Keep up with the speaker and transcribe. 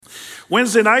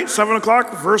Wednesday night, 7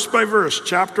 o'clock, verse by verse,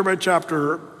 chapter by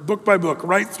chapter, book by book,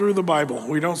 right through the Bible.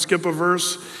 We don't skip a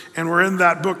verse, and we're in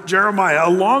that book, Jeremiah, a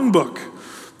long book.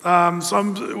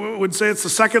 Some would say it's the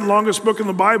second longest book in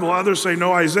the Bible. Others say,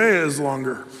 no, Isaiah is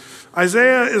longer.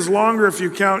 Isaiah is longer if you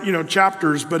count,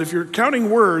 chapters, but if you're counting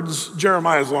words,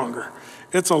 Jeremiah is longer.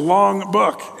 It's a long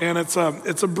book, and it's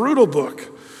a brutal book.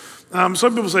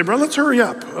 Some people say, bro, let's hurry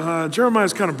up.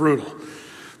 Jeremiah's kind of brutal.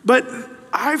 But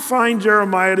I find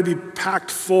Jeremiah to be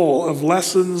packed full of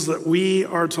lessons that we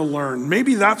are to learn.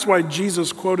 Maybe that's why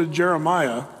Jesus quoted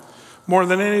Jeremiah more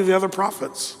than any of the other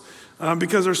prophets,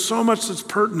 because there's so much that's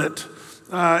pertinent,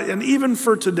 and even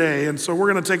for today. And so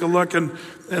we're going to take a look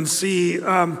and see.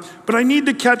 But I need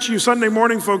to catch you Sunday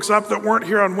morning folks up that weren't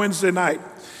here on Wednesday night,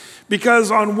 because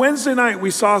on Wednesday night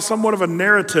we saw somewhat of a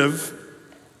narrative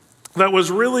that was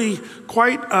really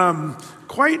quite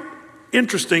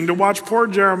interesting to watch poor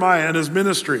Jeremiah and his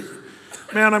ministry.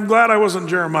 Man, I'm glad I wasn't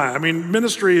Jeremiah. I mean,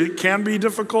 ministry can be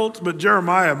difficult, but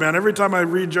Jeremiah, man, every time I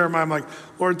read Jeremiah, I'm like,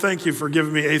 Lord, thank you for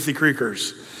giving me Athey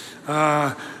Creekers.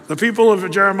 The people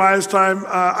of Jeremiah's time,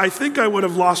 I think I would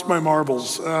have lost my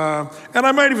marbles. And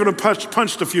I might even have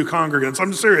punched a few congregants.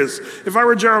 I'm serious. If I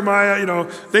were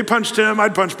Jeremiah, they punched him,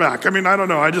 I'd punch back. I mean, I don't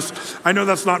know. I know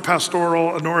that's not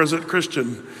pastoral, nor is it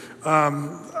Christian.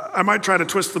 I might try to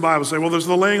twist the Bible, say, well, there's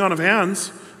the laying on of hands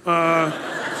of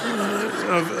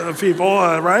people,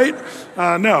 right?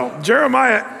 No,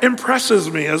 Jeremiah impresses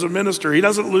me as a minister. He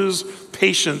doesn't lose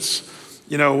patience,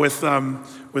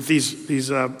 with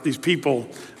these people,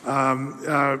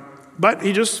 but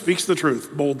he just speaks the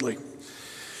truth boldly.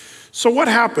 So what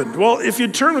happened? Well, if you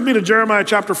turn with me to Jeremiah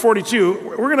chapter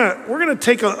 42, we're gonna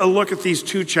take a look at these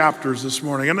two chapters this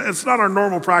morning. And it's not our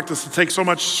normal practice to take so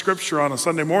much scripture on a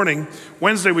Sunday morning.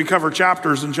 Wednesday we cover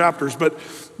chapters and chapters, but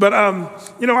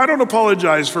I don't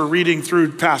apologize for reading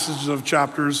through passages of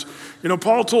chapters.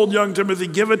 Paul told young Timothy,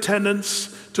 give attendance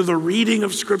to the reading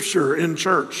of scripture in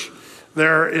church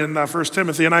there in 1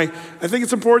 Timothy. And I think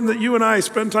it's important that you and I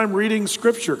spend time reading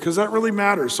scripture, because that really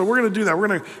matters. So we're going to do that. We're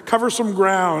going to cover some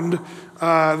ground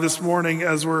this morning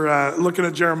as we're looking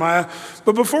at Jeremiah.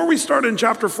 But before we start in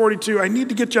chapter 42, I need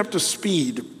to get you up to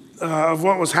speed of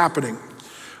what was happening.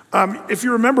 If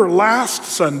you remember last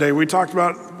Sunday, we talked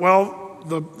about,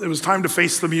 it was time to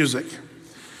face the music.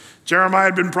 Jeremiah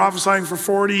had been prophesying for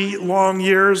 40 long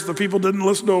years. The people didn't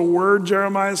listen to a word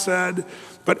Jeremiah said.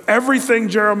 But everything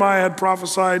Jeremiah had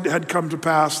prophesied had come to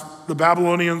pass. The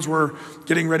Babylonians were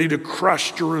getting ready to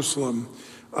crush Jerusalem.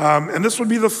 And this would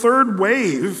be the third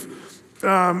wave.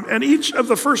 And each of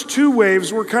the first two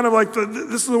waves were kind of like,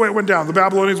 this is the way it went down. The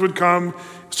Babylonians would come,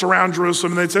 surround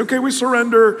Jerusalem, and they'd say, okay, we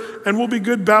surrender, and we'll be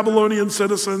good Babylonian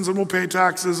citizens, and we'll pay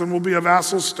taxes, and we'll be a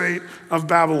vassal state of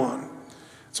Babylon.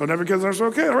 So Nebuchadnezzar said,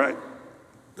 okay, all right.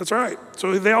 That's all right.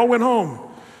 So they all went home.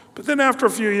 But then after a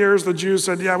few years, the Jews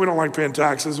said, yeah, we don't like paying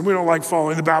taxes, and we don't like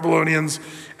following the Babylonians.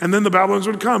 And then the Babylonians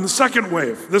would come, the second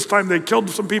wave. This time they killed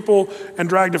some people and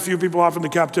dragged a few people off into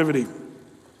captivity. And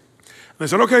they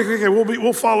said, okay,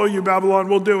 we'll follow you, Babylon,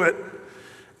 we'll do it.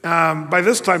 By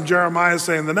this time, Jeremiah is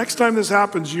saying, the next time this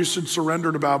happens, you should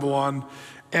surrender to Babylon.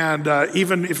 And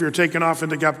even if you're taken off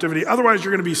into captivity, otherwise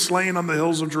you're going to be slain on the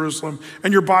hills of Jerusalem,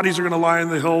 and your bodies are going to lie in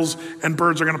the hills, and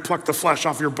birds are going to pluck the flesh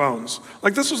off your bones.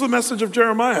 Like, this was the message of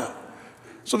Jeremiah.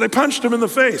 So they punched him in the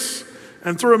face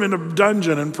and threw him in a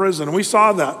dungeon in prison, and we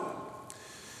saw that.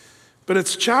 But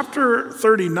it's chapter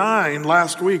 39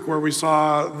 last week where we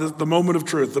saw the moment of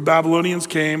truth. The Babylonians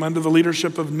came under the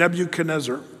leadership of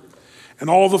Nebuchadnezzar, and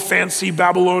all the fancy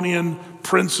Babylonian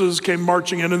princes came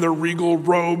marching in their regal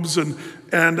robes, and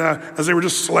as they were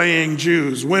just slaying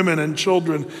Jews, women and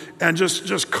children, and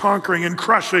just conquering and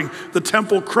crushing. The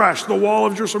temple crushed, the wall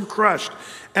of Jerusalem crushed.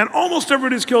 And almost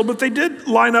everybody's killed, but they did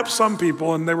line up some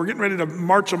people, and they were getting ready to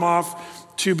march them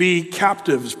off to be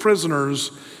captives,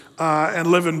 prisoners,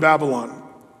 and live in Babylon.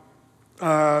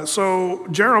 So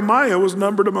Jeremiah was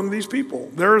numbered among these people.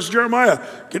 There's Jeremiah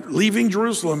leaving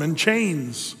Jerusalem in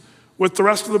chains with the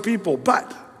rest of the people.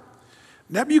 But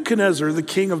Nebuchadnezzar, the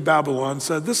king of Babylon,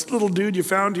 said, this little dude you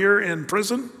found here in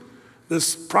prison,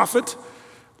 this prophet,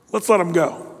 let's let him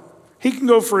go. He can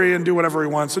go free and do whatever he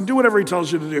wants and do whatever he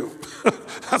tells you to do.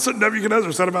 That's what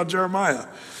Nebuchadnezzar said about Jeremiah.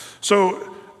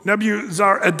 So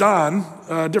Nebuzaradan,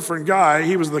 a different guy,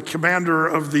 he was the commander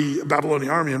of the Babylonian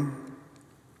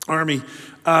army.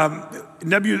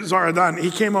 Nebuzaradan, he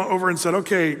came over and said,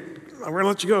 okay, I'm going to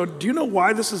let you go. Do you know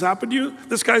why this has happened to you?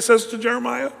 This guy says to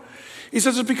Jeremiah. He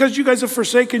says, it's because you guys have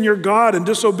forsaken your God and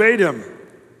disobeyed him.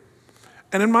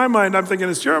 And in my mind, I'm thinking,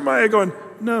 is Jeremiah going,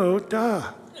 no,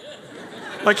 duh.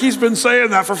 Like he's been saying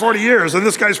that for 40 years, and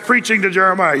this guy's preaching to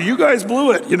Jeremiah. You guys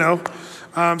blew it,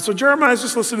 So Jeremiah's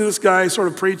just listening to this guy sort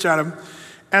of preach at him.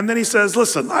 And then he says,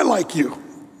 listen, I like you.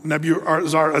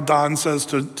 Nebuzaradan says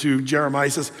to Jeremiah,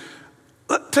 he says,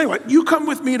 tell you what, you come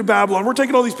with me to Babylon. We're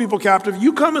taking all these people captive.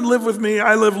 You come and live with me.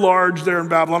 I live large there in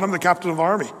Babylon. I'm the captain of the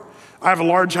army. I have a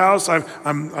large house.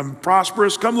 I'm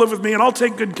prosperous. Come live with me and I'll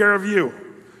take good care of you.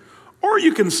 Or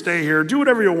you can stay here, do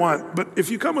whatever you want. But if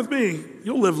you come with me,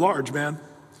 you'll live large, man.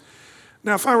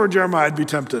 Now, if I were Jeremiah, I'd be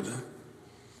tempted.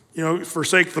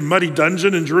 Forsake the muddy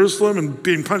dungeon in Jerusalem and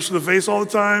being punched in the face all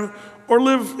the time, or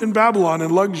live in Babylon in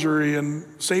luxury and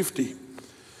safety.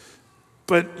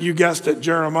 But you guessed it,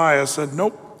 Jeremiah said,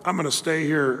 nope, I'm going to stay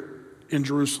here in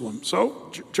Jerusalem.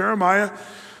 So Jeremiah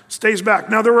stays back.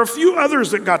 Now, there were a few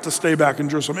others that got to stay back in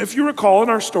Jerusalem. If you recall in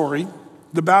our story,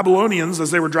 the Babylonians,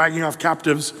 as they were dragging off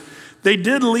captives, they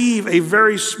did leave a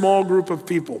very small group of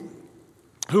people.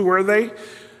 Who were they?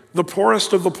 The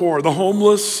poorest of the poor, the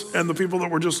homeless, and the people that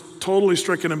were just totally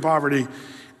stricken in poverty.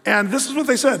 And this is what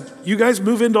they said. You guys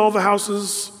move into all the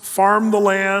houses, farm the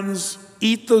lands,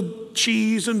 eat the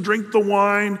cheese and drink the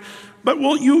wine, but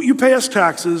you pay us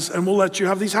taxes and we'll let you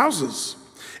have these houses.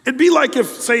 It'd be like if,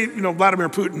 say, Vladimir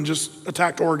Putin just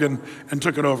attacked Oregon and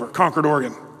took it over, conquered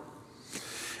Oregon.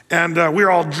 And we were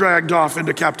all dragged off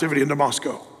into captivity into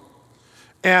Moscow.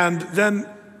 And then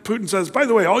Putin says, by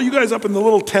the way, all you guys up in the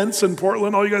little tents in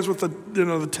Portland, all you guys with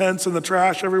the tents and the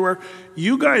trash everywhere,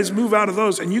 you guys move out of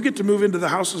those and you get to move into the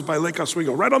houses by Lake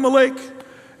Oswego, right on the lake.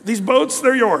 These boats,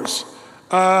 they're yours.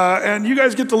 And you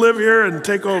guys get to live here and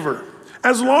take over.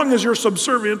 As long as you're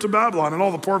subservient to Babylon. And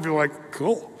all the poor people are like,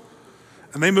 cool.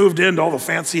 And they moved into all the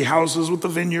fancy houses with the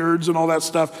vineyards and all that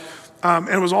stuff. And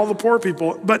it was all the poor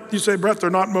people. But you say, Brett,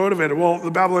 they're not motivated. Well, the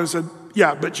Babylonians said,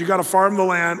 yeah, but you got to farm the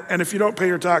land. And if you don't pay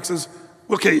your taxes,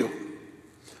 we'll kill you.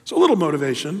 So a little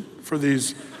motivation for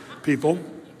these people.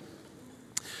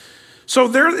 So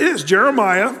there it is,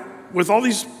 Jeremiah, with all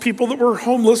these people that were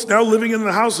homeless now living in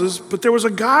the houses. But there was a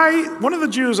guy, one of the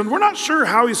Jews, and we're not sure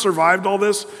how he survived all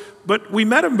this, but we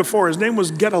met him before. His name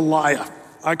was Gedaliah.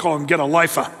 I call him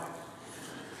Gedaliah,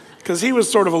 because he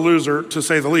was sort of a loser, to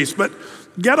say the least. But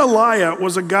Gedaliah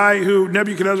was a guy who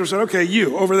Nebuchadnezzar said, okay,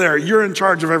 you over there, you're in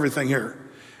charge of everything here.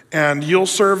 And you'll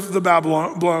serve the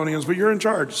Babylonians, but you're in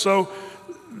charge. So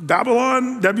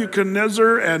Babylon,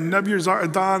 Nebuchadnezzar, and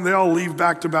Nebuzaradan, they all leave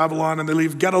back to Babylon, and they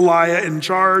leave Gedaliah in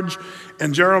charge,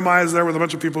 and Jeremiah's there with a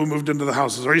bunch of people who moved into the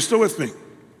houses. Are you still with me?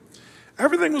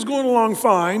 Everything was going along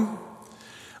fine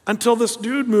until this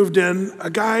dude moved in, a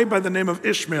guy by the name of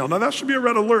Ishmael. Now that should be a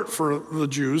red alert for the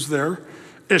Jews there,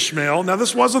 Ishmael. Now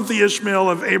this wasn't the Ishmael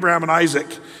of Abraham and Isaac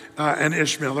and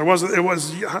Ishmael. It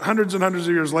was hundreds and hundreds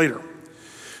of years later.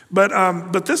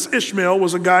 But this Ishmael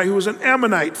was a guy who was an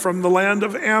Ammonite from the land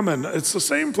of Ammon. It's the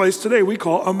same place today we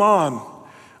call Amman,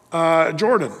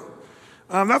 Jordan.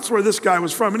 That's where this guy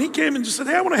was from. And he came and just said,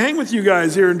 hey, I want to hang with you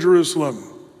guys here in Jerusalem.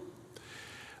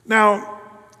 Now,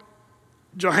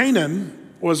 Johanan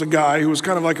was a guy who was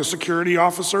kind of like a security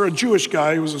officer, a Jewish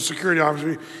guy who was a security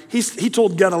officer. He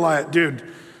told Gedaliah, dude,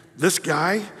 this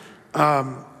guy,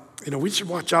 we should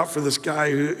watch out for this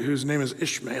guy whose name is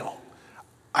Ishmael.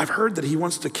 I've heard that he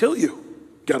wants to kill you,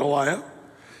 Gedaliah.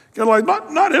 Gedaliah,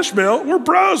 not Ishmael. We're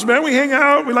bros, man. We hang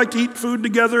out. We like to eat food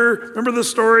together. Remember this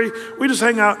story? We just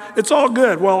hang out. It's all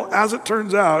good. Well, as it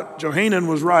turns out, Johanan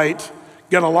was right.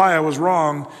 Gedaliah was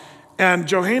wrong. And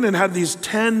Johanan had these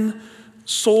 10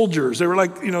 soldiers. They were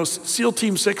like, SEAL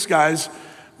Team 6 guys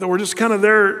that were just kind of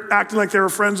there acting like they were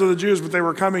friends of the Jews, but they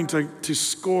were coming to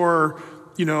score,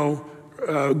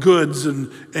 goods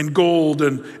and gold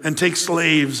and take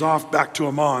slaves off back to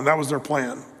Ammon. That was their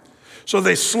plan. So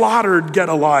they slaughtered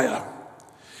Gedaliah.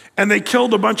 And they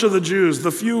killed a bunch of the Jews,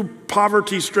 the few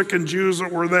poverty-stricken Jews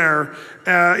that were there.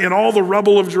 In all the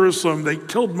rubble of Jerusalem, they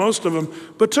killed most of them,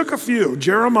 but took a few.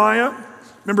 Jeremiah,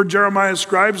 remember Jeremiah's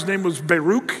scribe's name was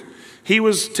Baruch? He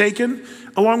was taken,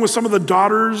 along with some of the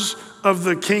daughters of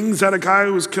the king Zedekiah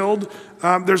who was killed.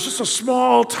 There's just a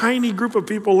small, tiny group of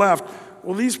people left.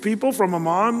 Well, these people from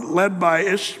Ammon, led by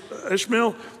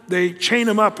Ishmael, they chain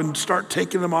them up and start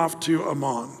taking them off to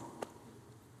Ammon.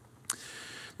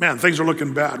 Man, things are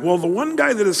looking bad. Well, the one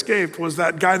guy that escaped was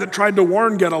that guy that tried to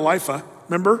warn Gedaliah.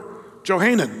 Remember?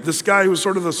 Johanan, this guy who was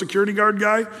sort of the security guard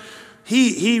guy.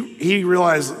 He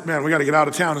realized, man, we got to get out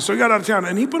of town. And so he got out of town,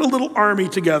 and he put a little army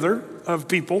together of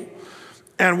people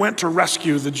and went to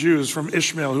rescue the Jews from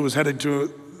Ishmael, who was headed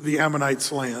to the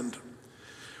Ammonites' land.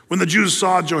 When the Jews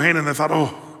saw Johanan, they thought,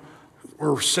 oh,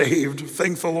 we're saved.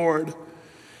 Thank the Lord.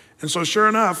 And so sure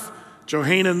enough,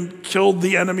 Johanan killed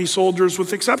the enemy soldiers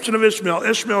with the exception of Ishmael.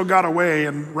 Ishmael got away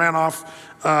and ran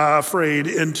off afraid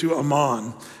into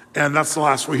Ammon. And that's the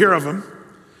last we hear of him.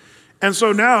 And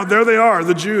so now there they are,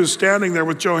 the Jews standing there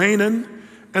with Johanan,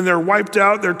 and they're wiped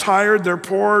out, they're tired, they're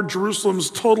poor,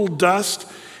 Jerusalem's total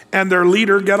dust, and their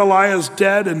leader Gedaliah is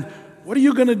dead, and what are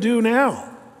you gonna do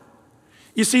now?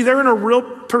 You see, they're in a real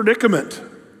predicament.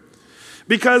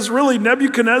 Because really,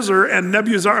 Nebuchadnezzar and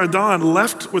Nebuzaradan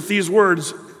left with these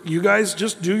words, you guys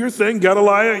just do your thing,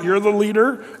 Gedaliah, you're the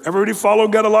leader, everybody follow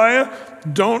Gedaliah,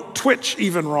 don't twitch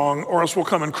even wrong, or else we'll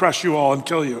come and crush you all and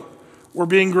kill you. We're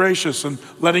being gracious and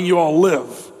letting you all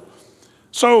live.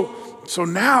 So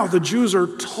now the Jews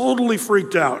are totally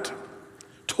freaked out,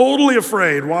 totally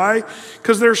afraid. Why?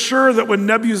 Because they're sure that when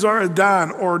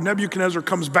Nebuzaradan or Nebuchadnezzar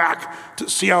comes back to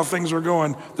see how things are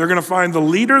going, they're going to find the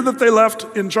leader that they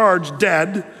left in charge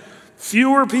dead,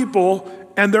 fewer people,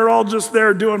 and they're all just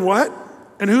there doing what?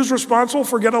 And who's responsible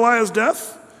for Gedaliah's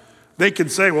death? They could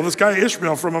say, well, this guy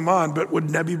Ishmael from Ammon, but would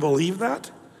Nebi believe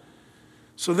that?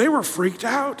 So they were freaked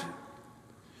out.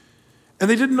 And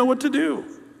they didn't know what to do.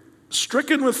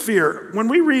 Stricken with fear. When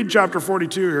we read chapter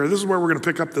 42 here, this is where we're going to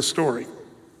pick up this story.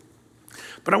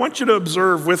 But I want you to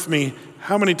observe with me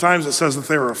how many times it says that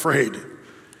they were afraid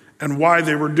and why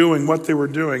they were doing what they were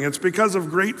doing. It's because of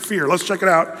great fear. Let's check it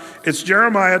out. It's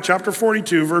Jeremiah chapter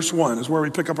 42, verse 1 is where we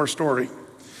pick up our story.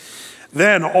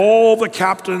 Then all the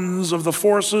captains of the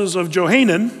forces of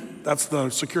Johanan, that's the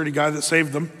security guy that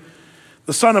saved them,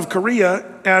 the son of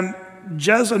Kareah, and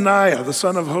Jezaniah, the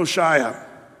son of Hoshea,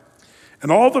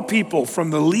 and all the people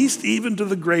from the least even to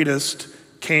the greatest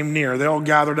came near. They all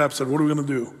gathered up and said, what are we going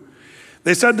to do?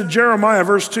 They said to Jeremiah,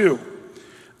 verse 2,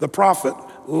 the prophet,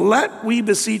 let we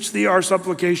beseech thee our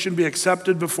supplication be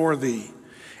accepted before thee,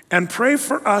 and pray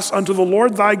for us unto the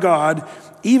Lord thy God,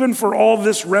 even for all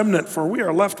this remnant, for we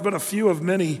are left but a few of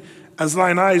many, as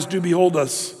thine eyes do behold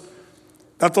us,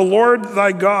 that the Lord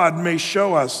thy God may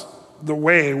show us the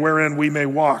way wherein we may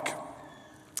walk,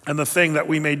 and the thing that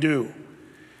we may do.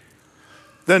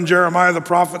 Then Jeremiah the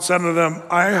prophet said unto them,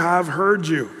 I have heard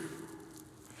you.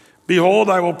 Behold,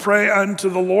 I will pray unto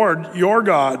the Lord your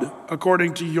God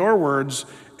according to your words,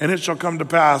 and it shall come to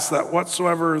pass that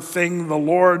whatsoever thing the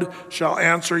Lord shall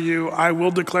answer you, I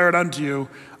will declare it unto you.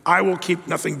 I will keep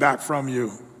nothing back from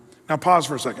you. Now pause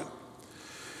for a second.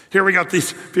 Here we got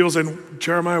these people saying,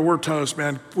 Jeremiah, we're toast,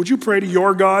 man. Would you pray to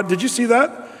your God? Did you see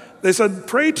that? They said,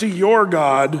 pray to your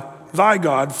God, thy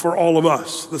God, for all of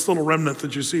us, this little remnant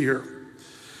that you see here.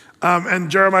 And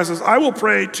Jeremiah says, I will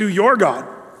pray to your God.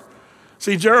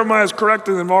 See, Jeremiah is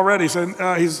correcting them already, saying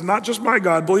he's not just my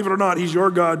God, believe it or not, he's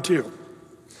your God too.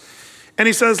 And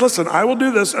he says, listen, I will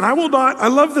do this, and I will not, I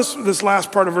love this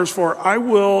last part of verse 4, I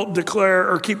will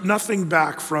declare or keep nothing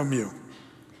back from you.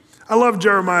 I love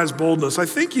Jeremiah's boldness. I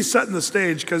think he's setting the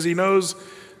stage because he knows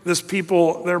this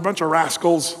people, they're a bunch of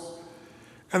rascals,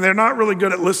 and they're not really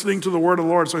good at listening to the word of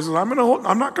the Lord. So he says, I'm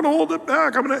not going to hold it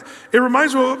back. It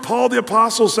reminds me of what Paul the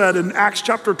Apostle said in Acts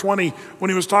chapter 20 when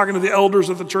he was talking to the elders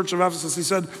of the church of Ephesus. He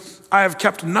said, I have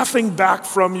kept nothing back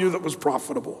from you that was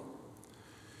profitable.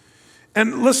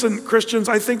 And listen, Christians,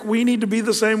 I think we need to be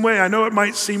the same way. I know it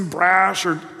might seem brash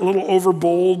or a little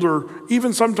overbold or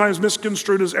even sometimes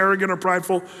misconstrued as arrogant or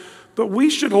prideful, but we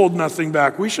should hold nothing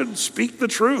back. We should speak the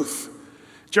truth.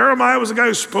 Jeremiah was a guy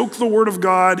who spoke the word of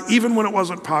God even when it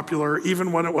wasn't popular,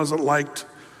 even when it wasn't liked.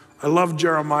 I love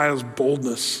Jeremiah's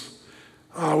boldness.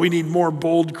 We need more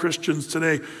bold Christians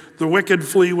today. The wicked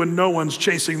flee when no one's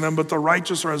chasing them, but the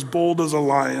righteous are as bold as a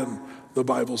lion, the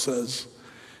Bible says.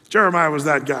 Jeremiah was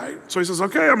that guy. So he says,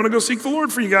 okay, I'm going to go seek the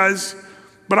Lord for you guys,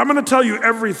 but I'm going to tell you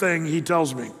everything he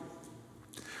tells me.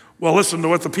 Well, listen to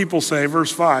what the people say,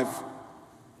 verse 5.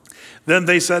 Then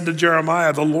they said to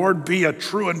Jeremiah, the Lord be a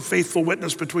true and faithful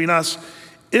witness between us,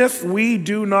 if we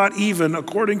do not even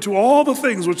according to all the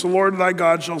things which the Lord thy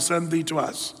God shall send thee to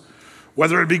us.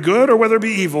 Whether it be good or whether it be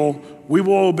evil, we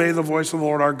will obey the voice of the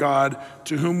Lord our God,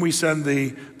 to whom we send thee,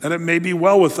 that it may be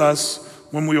well with us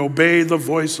when we obey the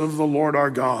voice of the Lord our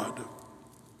God.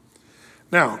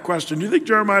 Now, question, do you think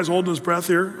Jeremiah's holding his breath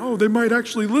here? Oh, they might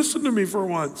actually listen to me for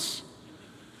once.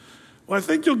 Well, I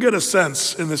think you'll get a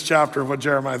sense in this chapter of what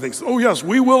Jeremiah thinks. Oh yes,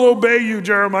 we will obey you,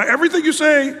 Jeremiah. Everything you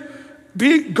say,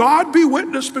 God be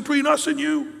witness between us and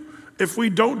you. If we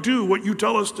don't do what you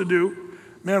tell us to do,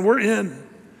 man, we're in.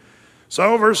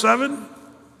 So verse 7,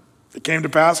 it came to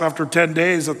pass after 10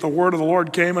 days that the word of the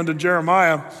Lord came unto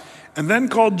Jeremiah, and then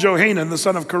called Johanan, the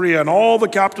son of Kareah, and all the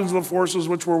captains of the forces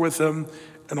which were with him,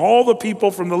 and all the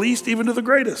people from the least even to the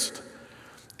greatest.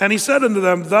 And he said unto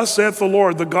them, thus saith the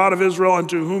Lord, the God of Israel,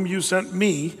 unto whom you sent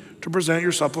me to present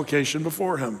your supplication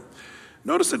before him.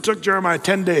 Notice it took Jeremiah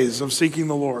 10 days of seeking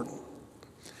the Lord.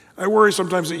 I worry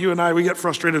sometimes that you and I, we get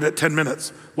frustrated at 10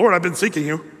 minutes. Lord, I've been seeking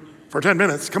you for 10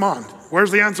 minutes. Come on.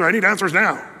 Where's the answer? I need answers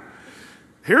now.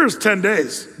 Here's 10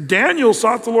 days. Daniel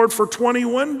sought the Lord for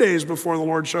 21 days before the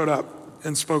Lord showed up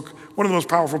and spoke one of the most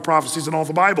powerful prophecies in all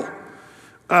the Bible.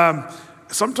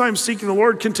 Sometimes seeking the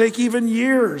Lord can take even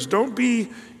years. Don't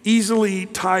be easily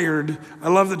tired. I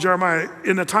love that Jeremiah,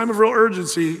 in a time of real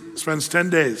urgency, spends 10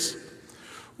 days.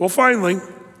 Well, finally,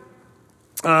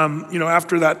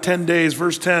 after that 10 days,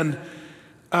 verse 10,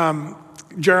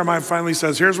 Jeremiah finally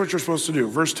says, here's what you're supposed to do.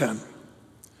 Verse 10.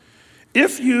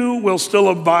 If you will still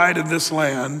abide in this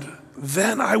land,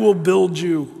 then I will build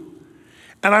you,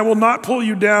 and I will not pull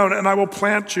you down, and I will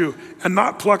plant you, and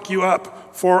not pluck you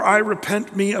up, for I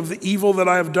repent me of the evil that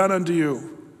I have done unto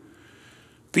you.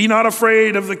 Be not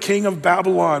afraid of the king of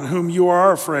Babylon, whom you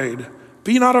are afraid.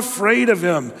 Be not afraid of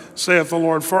him, saith the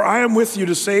Lord, for I am with you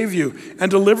to save you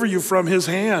and deliver you from his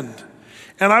hand.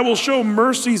 And I will show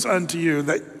mercies unto you,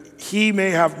 that he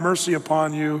may have mercy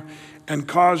upon you and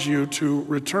cause you to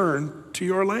return to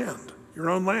your land, your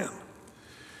own land.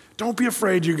 Don't be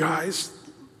afraid, you guys.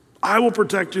 I will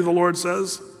protect you, the Lord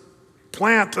says.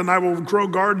 Plant and I will grow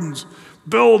gardens.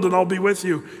 Build and I'll be with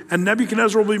you. And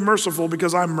Nebuchadnezzar will be merciful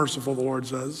because I'm merciful, the Lord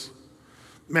says.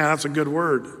 Man, that's a good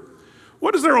word.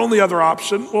 What is their only other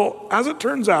option? Well, as it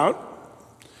turns out,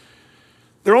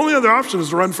 their only other option is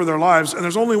to run for their lives, and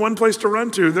there's only one place to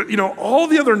run to. All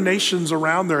the other nations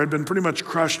around there had been pretty much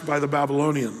crushed by the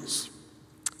Babylonians,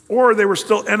 or they were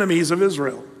still enemies of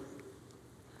Israel.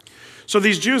 So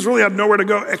these Jews really had nowhere to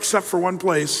go except for one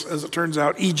place, as it turns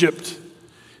out, Egypt.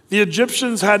 The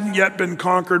Egyptians hadn't yet been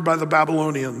conquered by the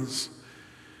Babylonians,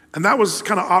 and that was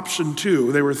kind of option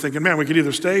two. They were thinking, man, we could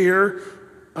either stay here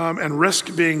and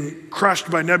risk being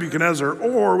crushed by Nebuchadnezzar,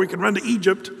 or we can run to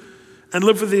Egypt and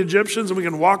live for the Egyptians, and we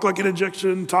can walk like an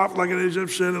Egyptian, talk like an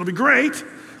Egyptian. It'll be great.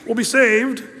 We'll be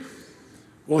saved.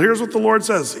 Well, here's what the Lord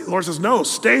says. The Lord says, no,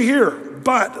 stay here.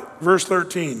 But, verse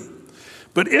 13,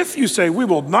 but if you say, we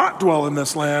will not dwell in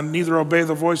this land, neither obey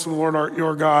the voice of the Lord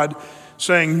your God,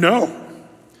 saying, no,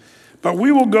 but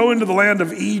we will go into the land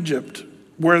of Egypt,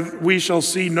 where we shall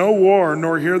see no war,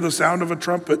 nor hear the sound of a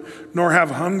trumpet, nor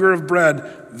have hunger of bread.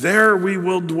 There we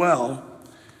will dwell.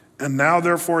 And now,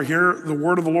 therefore, hear the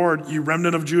word of the Lord, ye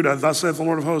remnant of Judah. Thus saith the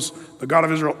Lord of hosts, the God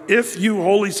of Israel, if you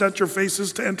wholly set your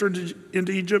faces to enter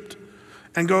into Egypt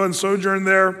and go and sojourn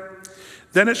there,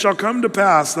 then it shall come to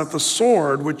pass that the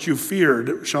sword which you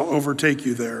feared shall overtake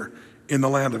you there in the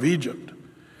land of Egypt.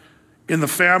 In the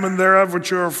famine thereof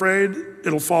which you are afraid,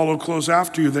 it'll follow close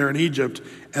after you there in Egypt,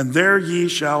 and there ye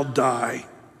shall die.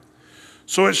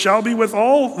 So it shall be with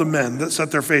all the men that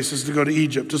set their faces to go to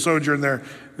Egypt, to sojourn there.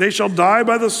 They shall die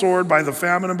by the sword, by the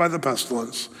famine, and by the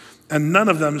pestilence, and none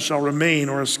of them shall remain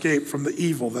or escape from the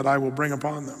evil that I will bring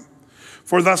upon them.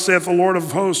 For thus saith the Lord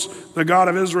of hosts, the God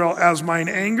of Israel, as mine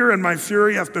anger and my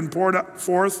fury hath been poured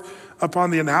forth upon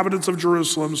the inhabitants of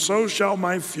Jerusalem, so shall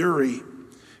my fury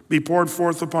be poured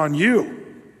forth upon you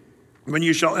when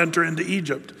you shall enter into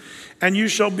Egypt. And you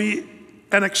shall be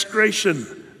an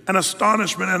execration, an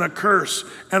astonishment, and a curse,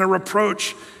 and a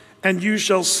reproach, and you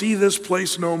shall see this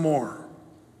place no more.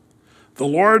 The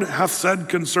Lord hath said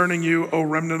concerning you, O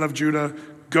remnant of Judah,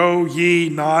 go ye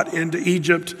not into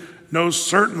Egypt. Know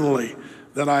certainly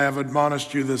that I have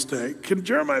admonished you this day. Can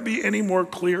Jeremiah be any more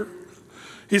clear?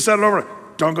 He said it over.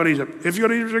 Don't go to Egypt. If you go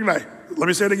to Egypt, you're gonna die. Let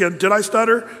me say it again. Did I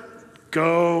stutter?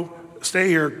 Go, stay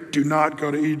here. Do not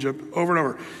go to Egypt. Over and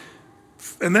over.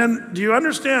 And then, do you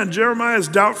understand? Jeremiah is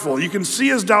doubtful. You can see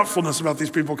his doubtfulness about these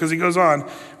people because he goes on.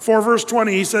 For verse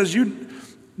 20, he says, you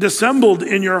dissembled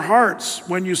in your hearts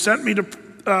when you sent me to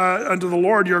unto the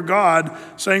Lord your God,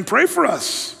 saying, pray for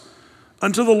us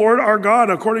unto the Lord our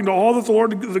God, according to all that the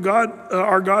Lord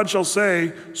our God shall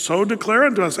say, so declare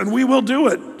unto us, and we will do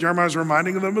it. Jeremiah's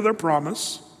reminding them of their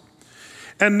promise.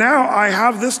 And now I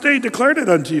have this day declared it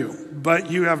unto you, but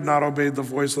you have not obeyed the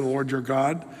voice of the Lord your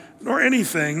God, nor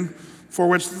anything for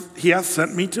which he hath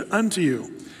sent me unto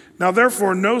you. Now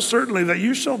therefore know certainly that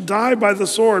you shall die by the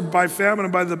sword, by famine,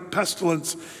 and by the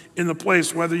pestilence in the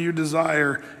place whether you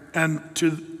desire and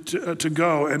to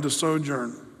go and to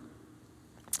sojourn.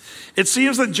 It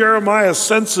seems that Jeremiah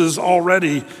senses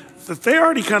already that they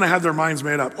already kind of had their minds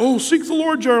made up. Oh, seek the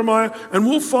Lord, Jeremiah, and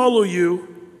we'll follow you.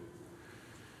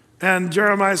 And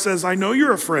Jeremiah says, I know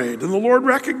you're afraid, and the Lord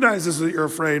recognizes that you're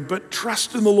afraid, but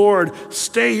trust in the Lord.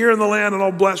 Stay here in the land, and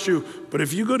I'll bless you. But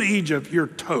if you go to Egypt, you're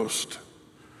toast.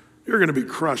 You're going to be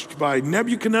crushed by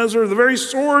Nebuchadnezzar. The very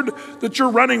sword that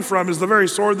you're running from is the very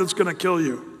sword that's going to kill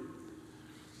you.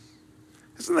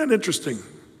 Isn't that interesting?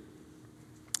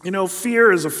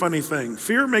 Fear is a funny thing.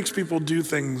 Fear makes people do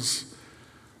things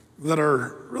that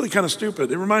are really kind of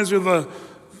stupid. It reminds me of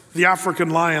the African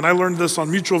lion. I learned this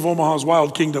on Mutual of Omaha's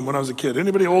Wild Kingdom when I was a kid.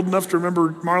 Anybody old enough to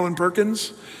remember Marlon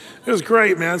Perkins? It was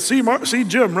great, man. See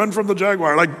Jim run from the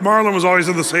jaguar. Like Marlon was always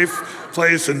in the safe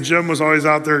place and Jim was always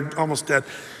out there almost dead.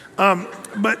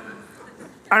 But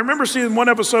I remember seeing one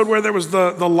episode where there was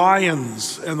the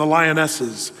lions and the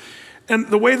lionesses. And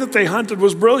the way that they hunted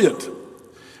was brilliant.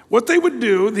 What they would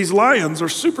do, these lions are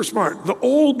super smart. The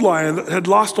old lion that had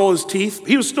lost all his teeth,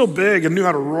 he was still big and knew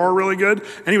how to roar really good,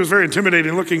 and he was very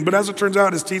intimidating looking, but as it turns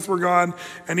out, his teeth were gone,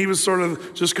 and he was sort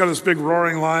of just kind of this big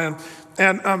roaring lion.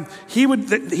 And he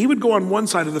would go on one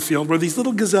side of the field where these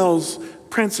little gazelles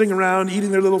prancing around,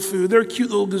 eating their little food. They're cute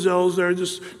little gazelles, they're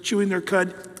just chewing their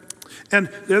cud. And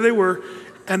there they were,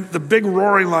 and the big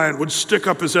roaring lion would stick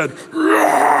up his head,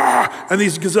 and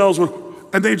these gazelles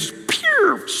and they just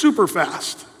peer super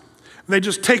fast. They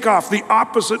just take off the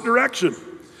opposite direction.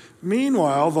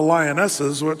 Meanwhile, the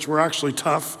lionesses, which were actually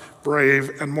tough,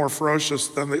 brave, and more ferocious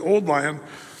than the old lion,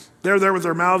 they're there with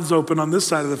their mouths open on this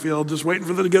side of the field, just waiting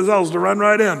for the gazelles to run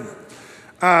right in,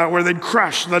 where they'd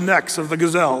crush the necks of the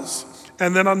gazelles.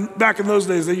 And then back in those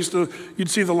days, you'd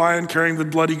see the lion carrying the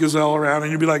bloody gazelle around,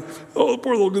 and you'd be like, oh,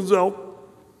 poor little gazelle.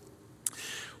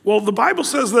 Well, the Bible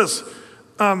says this.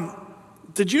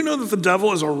 Did you know that the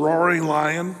devil is a roaring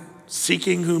lion,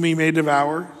 seeking whom he may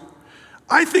devour?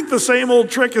 I think the same old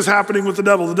trick is happening with the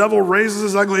devil. The devil raises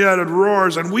his ugly head and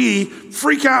roars, and we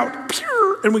freak out,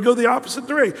 and we go the opposite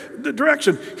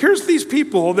direction. Here's these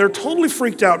people, they're totally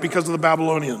freaked out because of the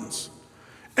Babylonians.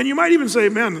 And you might even say,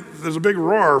 man, there's a big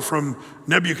roar from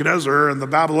Nebuchadnezzar and the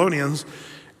Babylonians,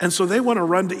 and so they want to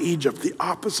run to Egypt, the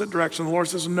opposite direction. The Lord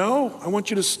says, no, I want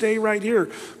you to stay right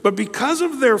here. But because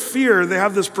of their fear, they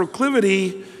have this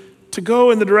proclivity to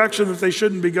go in the direction that they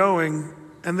shouldn't be going,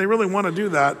 and they really want to do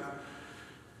that.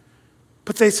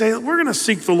 But they say, we're going to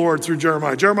seek the Lord through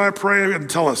Jeremiah. Jeremiah, pray and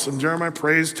tell us. And Jeremiah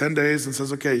prays 10 days and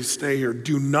says, okay, stay here.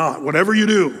 Do not, whatever you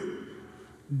do,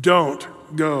 don't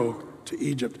go to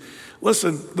Egypt.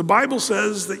 Listen, the Bible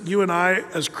says that you and I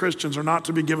as Christians are not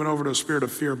to be given over to a spirit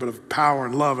of fear, but of power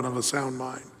and love and of a sound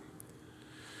mind.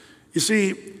 You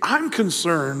see, I'm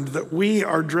concerned that we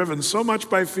are driven so much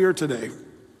by fear today.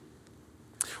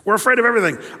 We're afraid of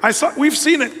everything. We've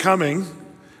seen it coming.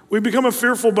 We've become a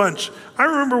fearful bunch. I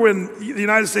remember when the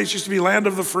United States used to be land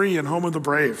of the free and home of the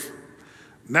brave.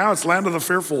 Now it's land of the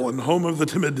fearful and home of the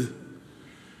timid,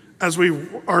 as we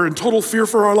are in total fear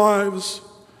for our lives.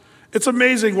 It's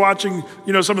amazing watching,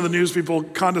 some of the news people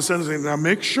condescending, now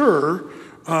make sure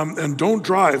and don't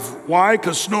drive. Why?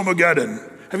 Because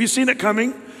snowmageddon. Have you seen it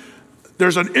coming?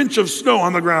 There's an inch of snow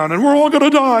on the ground and we're all gonna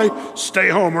die. Stay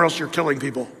home or else you're killing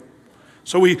people.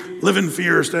 So we live in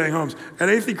fear, staying home. At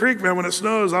Athey Creek, man, when it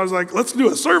snows, I was like, let's do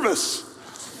a service.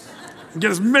 And get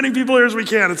as many people here as we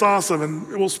can. It's awesome. And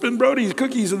we'll spin Brody's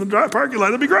cookies in the parking lot.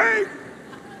 It'll be great.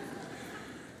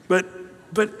 But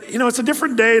it's a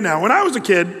different day now. When I was a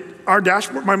kid, our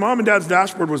dashboard, my mom and dad's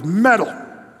dashboard was metal.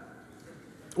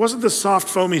 It wasn't the soft,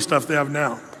 foamy stuff they have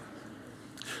now.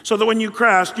 So that when you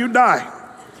crashed, you'd die.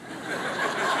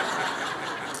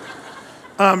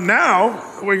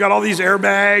 Now, we got all these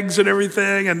airbags and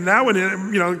everything, and now when,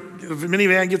 if a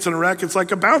minivan gets in a wreck, it's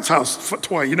like a bounce house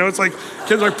toy, It's like,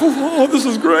 kids are like, oh, this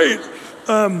is great.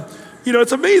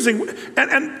 It's amazing.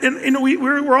 And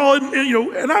we're all,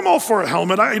 and I'm all for a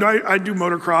helmet. I do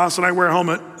motocross and I wear a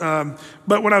helmet.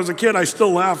 But when I was a kid, I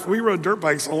still laugh. We rode dirt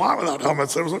bikes a lot without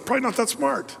helmets. It was probably not that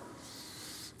smart.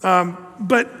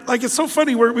 But it's so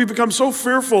funny where we become so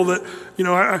fearful that,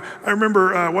 I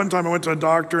remember one time I went to a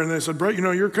doctor and they said, Brett,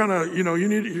 you're kind of,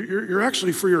 you're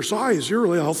actually for your size, you're a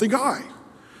really healthy guy.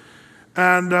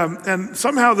 And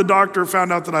somehow the doctor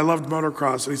found out that I loved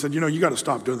motocross and he said, you got to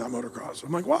stop doing that motocross.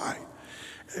 I'm like, why?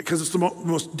 Because it's the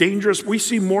most dangerous. We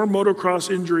see more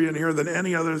motocross injury in here than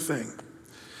any other thing.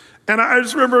 And I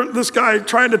just remember this guy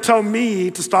trying to tell me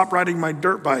to stop riding my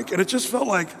dirt bike. And it just felt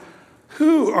like,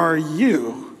 who are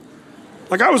you?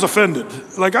 I was offended.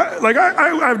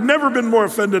 I've never been more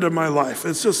offended in my life.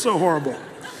 It's just so horrible.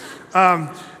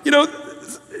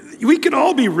 We can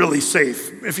all be really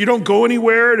safe. If you don't go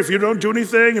anywhere and if you don't do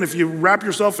anything and if you wrap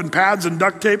yourself in pads and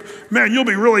duct tape, man, you'll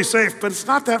be really safe. But it's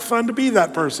not that fun to be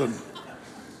that person.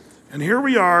 And here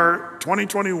we are,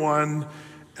 2021,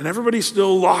 and everybody's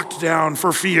still locked down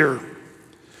for fear.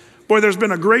 Boy, there's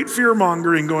been a great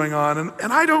fear-mongering going on,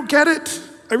 and I don't get it.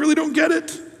 I really don't get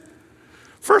it.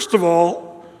 First of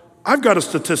all, I've got a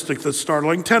statistic that's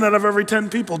startling. 10 out of every 10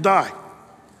 people die.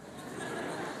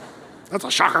 That's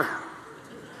a shocker.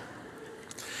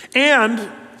 And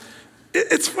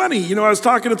it's funny, I was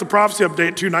talking at the prophecy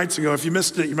update 2 nights ago. If you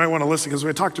missed it, you might want to listen because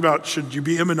we talked about should you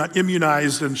be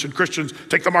immunized and should Christians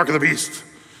take the mark of the beast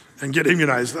and get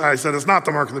immunized. I said it's not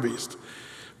the mark of the beast.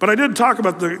 But I did talk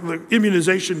about the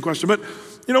immunization question. But,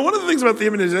 one of the things about the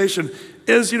immunization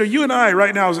is, you and I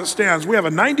right now as it stands, we have a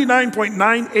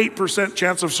 99.98%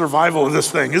 chance of survival of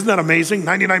this thing. Isn't that amazing?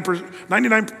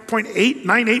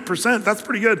 99.898%, that's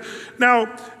pretty good. Now,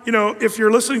 if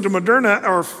you're listening to Moderna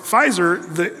or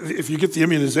Pfizer, if you get the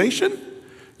immunization,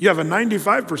 you have a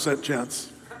 95%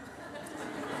 chance.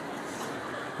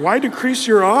 Why decrease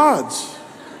your odds?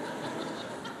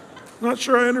 Not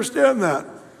sure I understand that.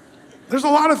 There's a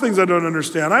lot of things I don't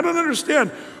understand. I don't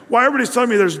understand why everybody's telling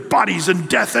me there's bodies and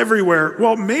death everywhere.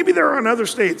 Well, maybe there are in other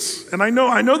states. And I know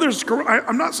I'm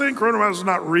not saying coronavirus is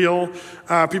not real.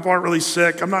 People aren't really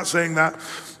sick. I'm not saying that.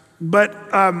 But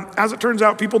as it turns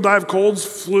out, people die of colds,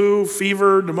 flu,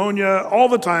 fever, pneumonia all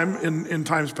the time in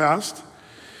times past.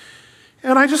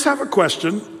 And I just have a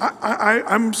question.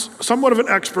 I'm somewhat of an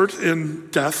expert in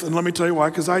death, and let me tell you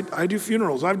why, because I do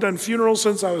funerals. I've done funerals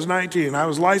since I was 19. I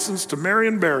was licensed to marry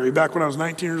and bury back when I was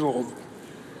 19 years old.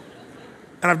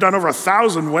 And I've done over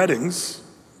 1,000 weddings,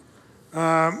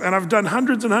 and I've done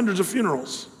hundreds and hundreds of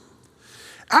funerals.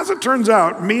 As it turns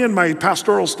out, me and my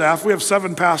pastoral staff, we have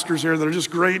 7 pastors here that are just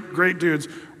great, great dudes.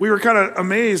 We were kind of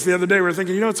amazed the other day. We were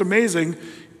thinking, it's amazing.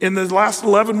 In the last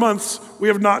 11 months, we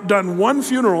have not done one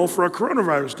funeral for a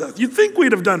coronavirus death. You'd think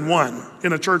we'd have done one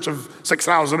in a church of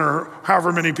 6,000 or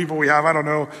however many people we have. I don't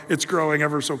know. It's growing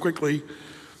ever so quickly.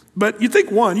 But you'd think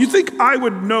one. You'd think I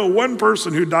would know one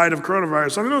person who died of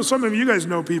coronavirus. I know some of you guys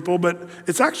know people, but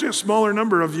it's actually a smaller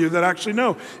number of you that actually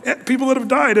know people that have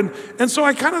died. And so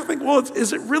I kind of think, well,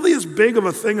 is it really as big of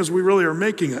a thing as we really are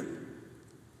making it?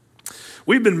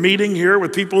 We've been meeting here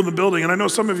with people in the building, and I know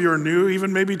some of you are new,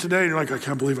 even maybe today, and you're like, I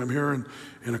can't believe I'm here in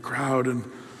a crowd, and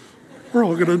we're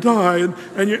all gonna die. And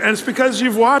it's because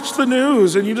you've watched the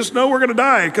news, and you just know we're gonna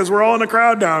die, because we're all in a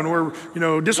crowd now, and we're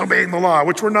disobeying the law,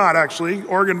 which we're not actually.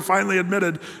 Oregon finally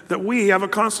admitted that we have a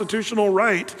constitutional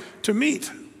right to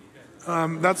meet.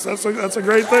 That's a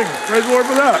great thing. Praise the Lord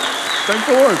for that. Thank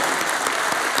the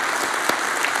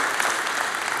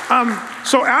Lord.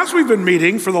 So as we've been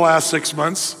meeting for the last 6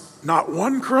 months, not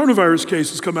one coronavirus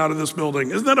case has come out of this building.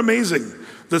 Isn't that amazing?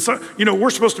 We're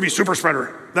supposed to be super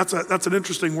spreader. That's an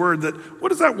interesting word.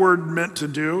 What is that word meant to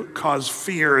do? Cause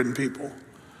fear in people.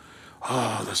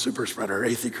 Oh, the super spreader,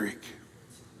 Athey Creek.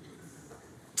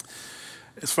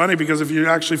 It's funny because if you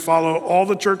actually follow all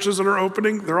the churches that are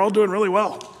opening, they're all doing really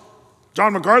well.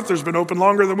 John MacArthur's been open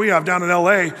longer than we have down in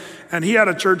LA, and he had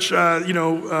a church,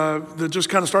 that just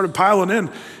kind of started piling in,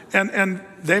 and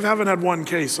they haven't had one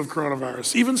case of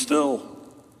coronavirus, even still.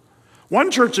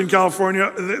 One church in California,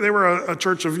 they were a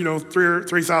church of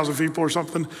 3,000 people or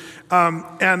something,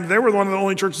 and they were one of the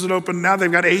only churches that opened. Now they've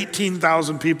got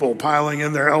 18,000 people piling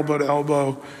in there, elbow to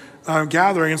elbow,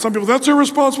 gathering. And some people, that's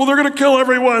irresponsible. They're going to kill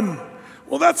everyone.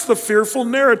 Well, that's the fearful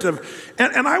narrative.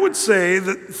 And I would say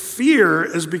that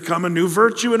fear has become a new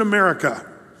virtue in America.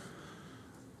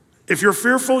 If you're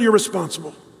fearful, you're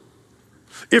responsible.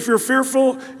 If you're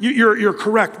fearful, you're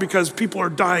correct, because people are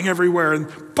dying everywhere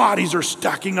and bodies are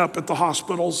stacking up at the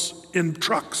hospitals in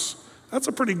trucks. That's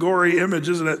a pretty gory image,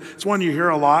 isn't it? It's one you hear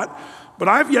a lot. But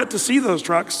I've yet to see those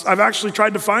trucks. I've actually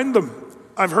tried to find them.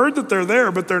 I've heard that they're there,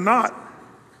 but they're not.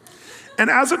 And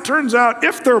as it turns out,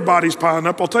 if there are bodies piling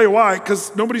up, I'll tell you why,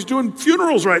 because nobody's doing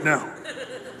funerals right now.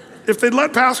 If they'd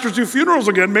let pastors do funerals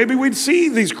again, maybe we'd see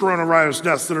these coronavirus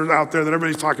deaths that are out there that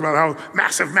everybody's talking about, how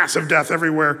massive, massive death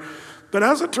everywhere. But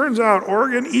as it turns out,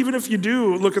 Oregon, even if you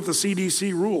do look at the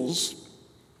CDC rules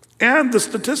and the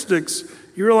statistics,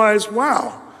 you realize,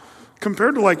 wow,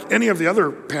 compared to like any of the other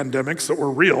pandemics that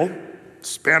were real,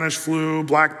 Spanish flu,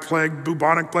 Black Plague,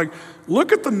 bubonic plague,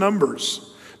 look at the numbers.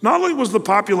 Not only was the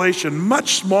population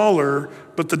much smaller,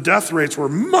 but the death rates were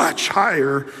much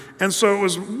higher, and so it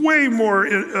was way more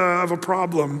of a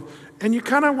problem. And you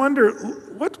kind of wonder,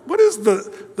 what is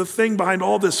the thing behind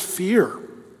all this fear?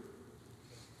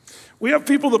 We have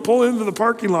people that pull into the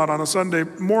parking lot on a Sunday,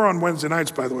 more on Wednesday nights,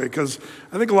 by the way, because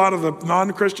I think a lot of the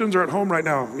non-Christians are at home right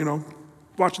now,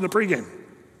 watching the pregame.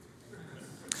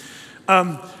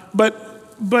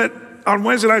 But on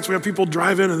Wednesday nights, we have people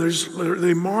drive in and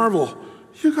they marvel.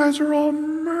 You guys are all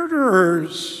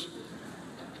murderers.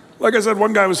 Like I said,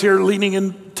 one guy was here leaning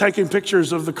in, taking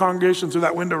pictures of the congregation through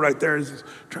that window right there. He's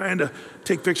trying to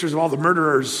take pictures of all the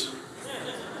murderers.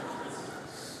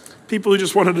 People who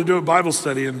just wanted to do a Bible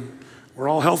study, and we're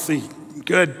all healthy,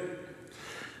 good.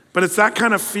 But it's that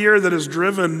kind of fear that has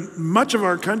driven much of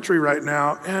our country right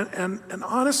now. And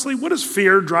honestly, what does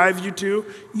fear drive you to?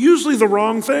 Usually the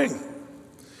wrong thing.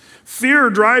 Fear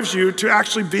drives you to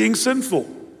actually being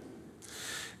sinful.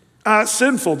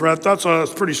 Sinful, Brett, that's a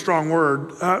pretty strong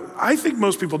word. I think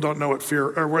most people don't know what fear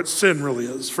or what sin really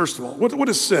is, first of all. What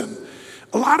is sin?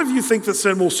 A lot of you think that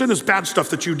sin is bad stuff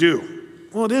that you do.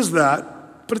 Well, it is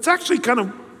that, but it's actually kind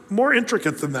of more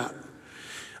intricate than that.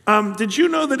 Did you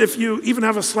know that if you even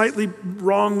have a slightly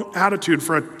wrong attitude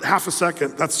for half a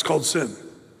second, that's called sin?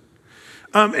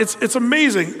 It's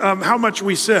amazing how much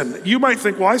we sin. You might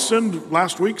think, well, I sinned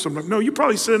last week. Sometime. No, you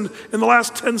probably sinned in the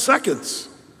last 10 seconds.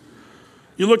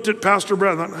 You looked at Pastor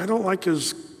Brett and thought, I don't like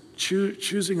his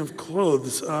choosing of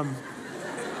clothes.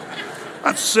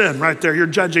 That's sin right there. You're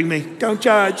judging me. Don't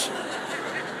judge.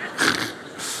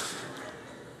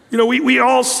 You know, we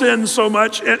all sin so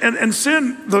much. And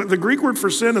sin, the Greek word for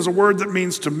sin is a word that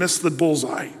means to miss the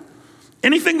bullseye.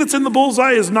 Anything that's in the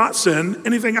bullseye is not sin.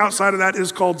 Anything outside of that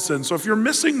is called sin. So if you're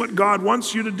missing what God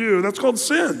wants you to do, that's called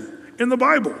sin in the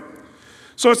Bible.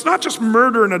 So it's not just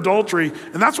murder and adultery.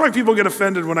 And that's why people get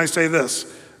offended when I say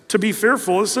this. To be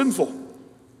fearful is sinful.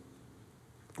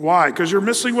 Why? Because you're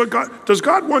missing what God... Does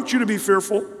God want you to be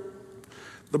fearful?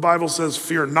 The Bible says,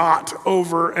 fear not,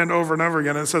 over and over and over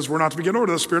again. And it says we're not to be given over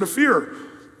to the spirit of fear,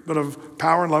 but of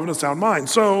power and love and a sound mind.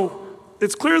 So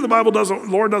it's clear the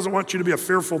Lord doesn't want you to be a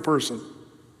fearful person.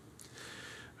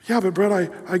 Yeah, but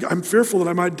Brett, I'm fearful that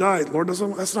I might die. Lord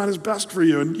that's not his best for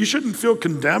you. And you shouldn't feel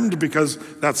condemned because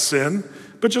that's sin,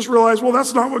 but just realize, well,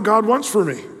 that's not what God wants for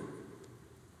me.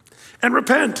 And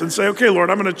repent and say, okay, Lord,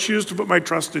 I'm going to choose to put my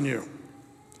trust in you.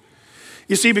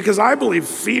 You see, because I believe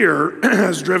fear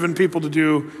has driven people to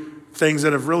do things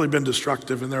that have really been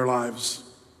destructive in their lives.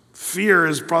 Fear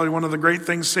is probably one of the great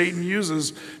things Satan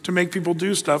uses to make people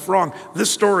do stuff wrong. This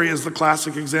story is the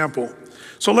classic example.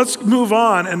 So let's move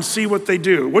on and see what they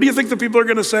do. What do you think the people are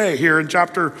going to say here in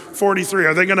chapter 43?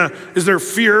 Is their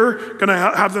fear going to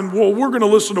have them, well, we're going to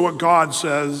listen to what God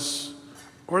says?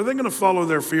 Or are they going to follow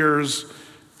their fears?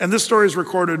 And this story is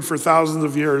recorded for thousands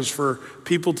of years for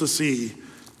people to see.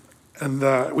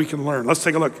 And we can learn. Let's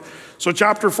take a look. So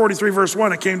chapter 43, verse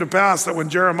 1, it came to pass that when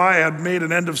Jeremiah had made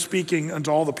an end of speaking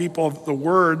unto all the people the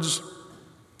words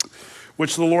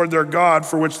which the Lord their God,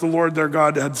 for which the Lord their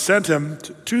God had sent him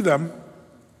to them,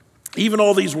 even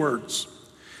all these words.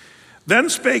 Then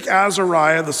spake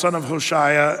Azariah, the son of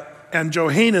Hoshea, and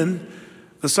Johanan,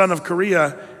 the son of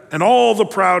Kareah, and all the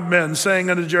proud men, saying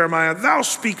unto Jeremiah, Thou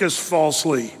speakest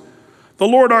falsely. The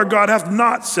Lord our God hath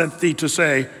not sent thee to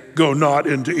say, Go not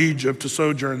into Egypt to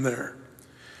sojourn there.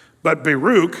 But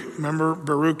Baruch, remember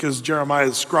Baruch is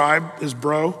Jeremiah's scribe, his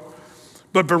bro.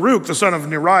 But Baruch, the son of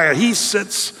Neriah, he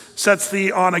sets thee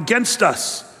on against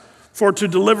us, for to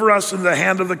deliver us into the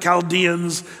hand of the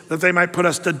Chaldeans, that they might put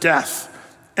us to death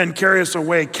and carry us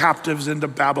away captives into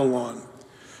Babylon.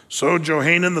 So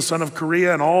Johanan, the son of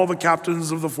Kareah, and all the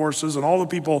captains of the forces and all the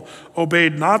people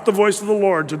obeyed not the voice of the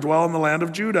Lord to dwell in the land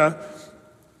of Judah.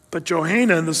 But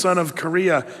Johanan, the son of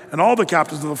Kareah, and all the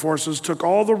captains of the forces took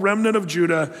all the remnant of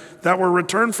Judah that were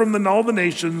returned from all the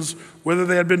nations, whither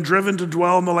they had been driven to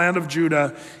dwell in the land of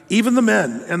Judah, even the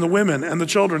men and the women and the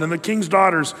children and the king's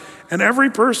daughters, and every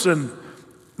person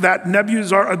that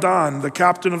Nebuzaradan, the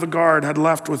captain of the guard, had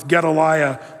left with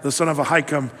Gedaliah, the son of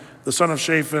Ahikam, the son of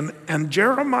Shaphan, and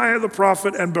Jeremiah the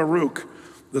prophet, and Baruch,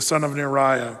 the son of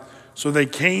Neriah. So they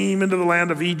came into the land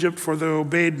of Egypt, for they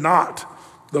obeyed not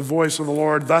the voice of the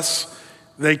Lord. Thus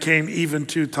they came even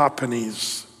to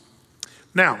Tahpanhes.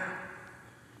 Now,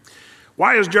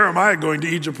 why is Jeremiah going to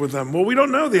Egypt with them? Well, we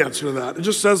don't know the answer to that. It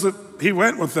just says that he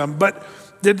went with them. But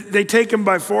did they take him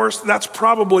by force? That's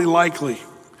probably likely.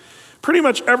 Pretty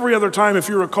much every other time, if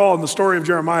you recall in the story of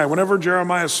Jeremiah, whenever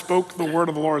Jeremiah spoke the word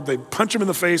of the Lord, they'd punch him in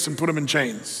the face and put him in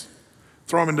chains,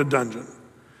 throw him into a dungeon.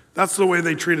 That's the way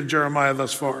they treated Jeremiah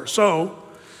thus far. So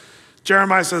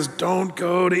Jeremiah says, don't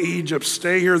go to Egypt.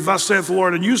 Stay here. Thus saith the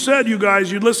Lord. And you said, you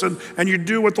guys, you'd listen and you'd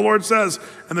do what the Lord says.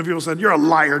 And the people said, you're a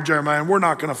liar, Jeremiah, and we're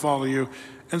not going to follow you.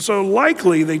 And so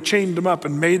likely they chained him up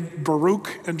and made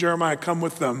Baruch and Jeremiah come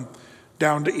with them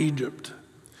down to Egypt.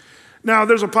 Now,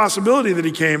 there's a possibility that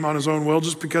he came on his own will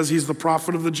just because he's the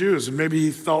prophet of the Jews. And maybe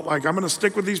he felt like, I'm going to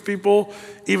stick with these people,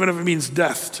 even if it means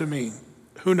death to me.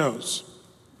 Who knows?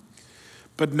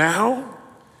 But now,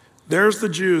 there's the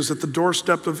Jews at the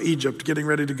doorstep of Egypt getting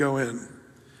ready to go in,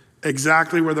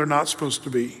 exactly where they're not supposed to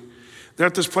be. They're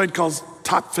at this place called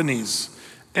Tahpanhes.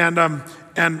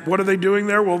 And what are they doing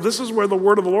there? Well, this is where the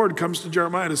word of the Lord comes to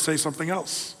Jeremiah to say something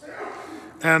else.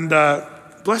 And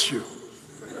bless you.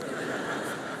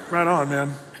 Right on,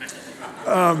 man.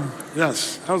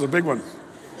 Yes, that was a big one.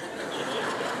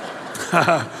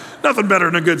 Nothing better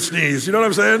than a good sneeze. You know what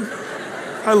I'm saying?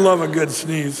 I love a good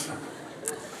sneeze.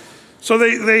 So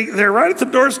they're right at the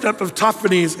doorstep of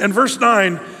Tahpanhes. And verse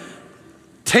 9,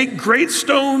 take great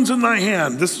stones in thy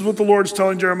hand. This is what the Lord's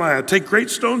telling Jeremiah. Take great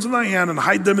stones in thy hand and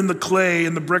hide them in the clay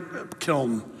in the brick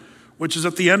kiln, which is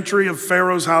at the entry of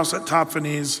Pharaoh's house at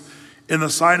Tahpanhes, in the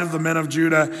sight of the men of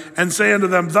Judah, and say unto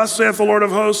them, thus saith the Lord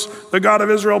of hosts, the God of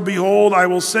Israel, behold, I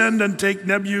will send and take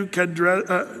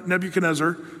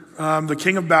Nebuchadnezzar, the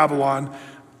king of Babylon,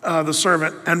 the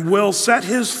servant, and will set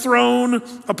his throne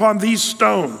upon these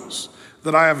stones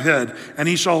that I have hid, and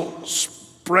he shall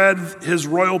spread his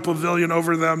royal pavilion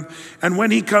over them. And when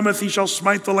he cometh, he shall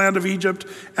smite the land of Egypt,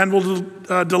 and will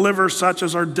deliver such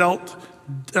as are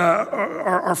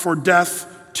for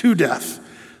death to death,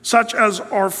 such as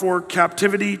are for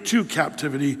captivity to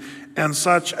captivity, and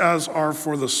such as are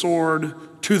for the sword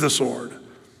to the sword.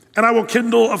 And I will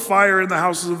kindle a fire in the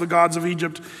houses of the gods of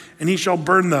Egypt, and he shall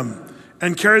burn them,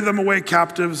 and carry them away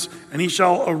captives, and he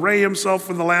shall array himself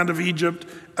in the land of Egypt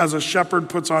as a shepherd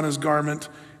puts on his garment,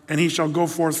 and he shall go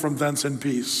forth from thence in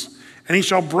peace. And he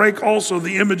shall break also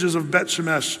the images of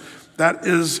Bethshemesh, that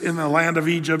is in the land of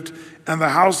Egypt, and the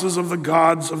houses of the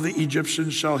gods of the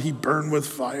Egyptians shall he burn with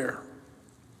fire.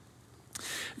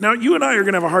 Now, you and I are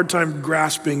going to have a hard time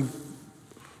grasping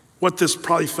what this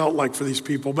probably felt like for these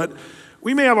people, but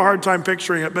we may have a hard time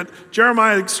picturing it. But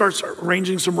Jeremiah starts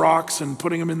arranging some rocks and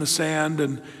putting them in the sand,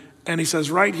 and he says,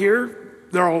 right here,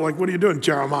 they're all like, what are you doing,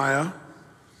 Jeremiah?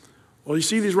 Well, you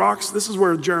see these rocks? This is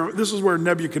where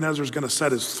Nebuchadnezzar is going to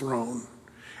set his throne,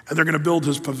 and they're going to build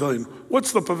his pavilion.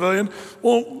 What's the pavilion?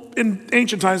 Well, in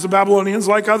ancient times, the Babylonians,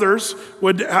 like others,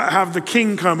 would have the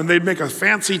king come, and they'd make a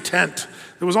fancy tent.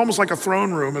 It was almost like a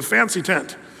throne room, a fancy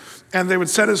tent. And they would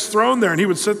set his throne there, and he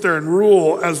would sit there and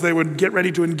rule as they would get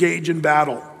ready to engage in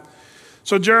battle.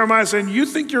 So Jeremiah is saying, you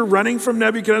think you're running from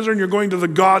Nebuchadnezzar and you're going to the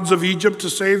gods of Egypt to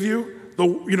save you?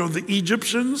 The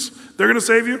Egyptians, they're going to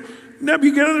save you?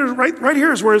 Nebuchadnezzar, right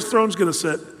here is where his throne's going to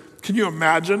sit. Can you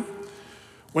imagine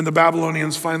when the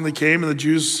Babylonians finally came and the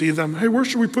Jews see them? Hey, where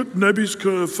should we put Nebu's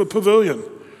pavilion?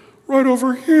 Right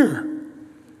over here.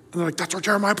 And they're like, that's where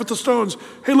Jeremiah put the stones.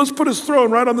 Hey, let's put his throne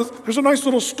right on there's a nice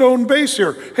little stone base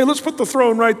here. Hey, let's put the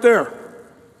throne right there.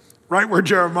 Right where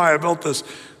Jeremiah built this.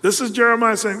 This is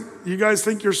Jeremiah saying, you guys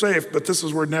think you're safe, but this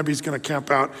is where Nebu's going to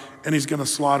camp out, and he's going to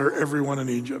slaughter everyone in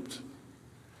Egypt.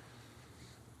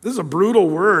 This is a brutal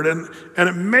word, and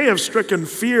it may have stricken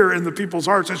fear in the people's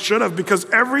hearts. It should have, because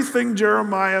everything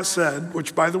Jeremiah said,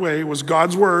 which, by the way, was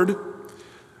God's word,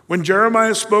 when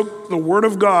Jeremiah spoke the word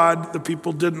of God, the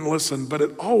people didn't listen, but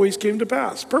it always came to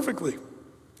pass perfectly.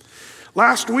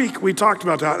 Last week, we talked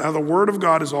about that, how the word of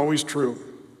God is always true.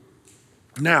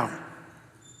 Now,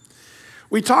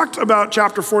 we talked about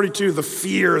chapter 42, the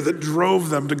fear that drove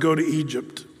them to go to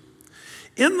Egypt.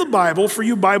 In the Bible, for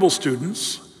you Bible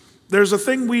students, there's a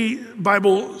thing we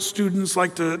Bible students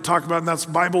like to talk about, and that's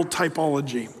Bible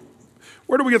typology.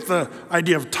 Where do we get the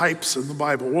idea of types in the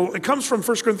Bible? Well, it comes from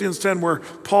 1 Corinthians 10, where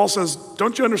Paul says,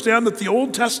 don't you understand that the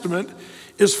Old Testament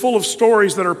is full of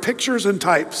stories that are pictures and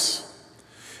types?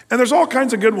 And there's all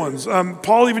kinds of good ones.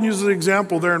 Paul even uses an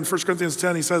example there in 1 Corinthians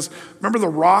 10. He says, remember the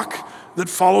rock that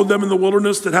followed them in the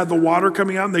wilderness that had the water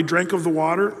coming out and they drank of the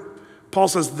water? Paul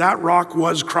says that rock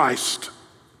was Christ.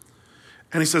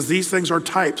 And he says these things are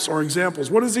types or examples.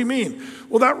 What does he mean?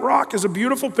 Well, that rock is a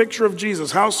beautiful picture of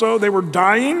Jesus. How so? They were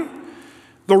dying.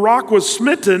 The rock was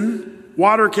smitten.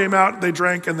 Water came out. They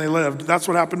drank and they lived. That's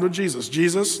what happened with Jesus.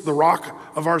 Jesus, the rock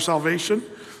of our salvation,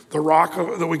 the rock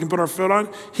that we can put our foot on,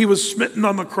 he was smitten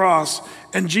on the cross.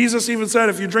 And Jesus even said,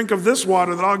 if you drink of this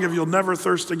water that I'll give, you'll never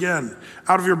thirst again.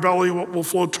 Out of your belly will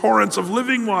flow torrents of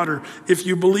living water if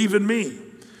you believe in me.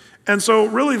 And so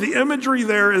really the imagery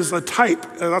there is a type.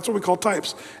 That's what we call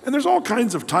types. And there's all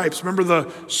kinds of types. Remember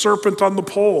the serpent on the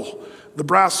pole, the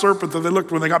brass serpent that they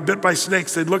looked when they got bit by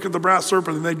snakes. They'd look at the brass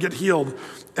serpent and they'd get healed.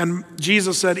 And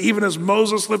Jesus said, even as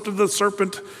Moses lifted the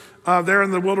serpent there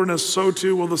in the wilderness, so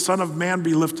too will the Son of Man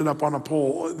be lifted up on a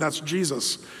pole. That's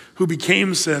Jesus, who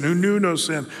became sin, who knew no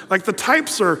sin. Like the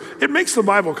types it makes the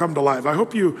Bible come to life. I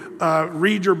hope you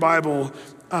read your Bible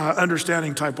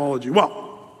understanding typology.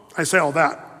 Well, I say all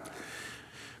that.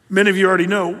 Many of you already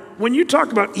know, when you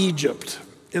talk about Egypt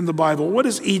in the Bible, what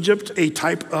is Egypt a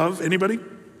type of? Anybody?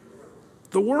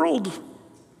 The world.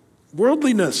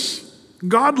 Worldliness.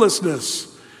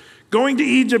 Godlessness. Going to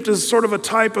Egypt is sort of a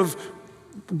type of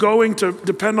going to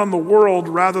depend on the world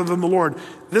rather than the Lord.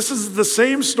 This is the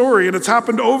same story, and it's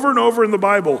happened over and over in the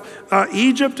Bible.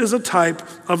 Egypt is a type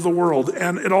of the world,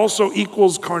 and it also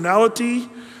equals carnality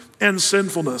and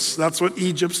sinfulness. That's what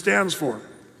Egypt stands for.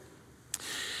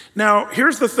 Now,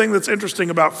 here's the thing that's interesting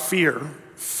about fear.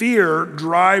 Fear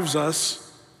drives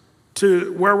us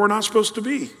to where we're not supposed to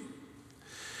be.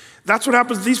 That's what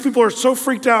happens. These people are so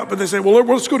freaked out, but they say, well,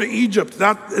 let's go to Egypt.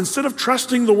 Instead of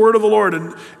trusting the word of the Lord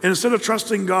and instead of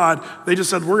trusting God, they just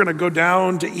said, we're going to go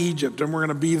down to Egypt and we're going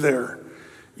to be there.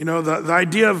 You know, the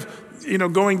idea of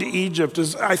going to Egypt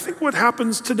is, I think, what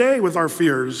happens today with our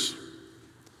fears.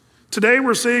 Today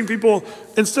we're seeing people,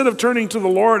 instead of turning to the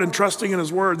Lord and trusting in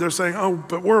his word, they're saying, oh,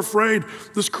 but we're afraid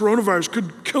this coronavirus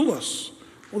could kill us.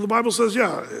 Well, the Bible says,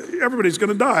 yeah, everybody's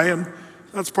going to die, and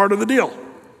that's part of the deal.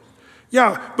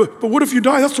 Yeah, but what if you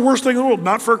die? That's the worst thing in the world.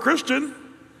 Not for a Christian.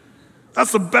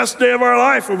 That's the best day of our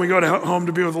life when we go home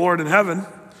to be with the Lord in heaven.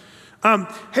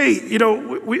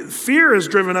 Fear has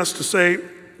driven us to say,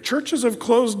 churches have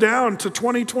closed down to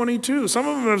 2022. Some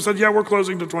of them have said, yeah, we're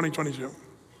closing to 2022.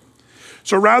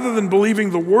 So rather than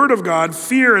believing the word of God,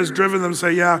 fear has driven them to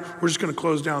say, yeah, we're just going to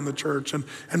close down the church. And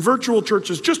virtual church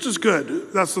is just as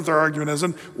good. That's what their argument is.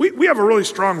 And we have a really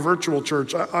strong virtual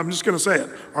church. I'm just going to say it.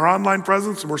 Our online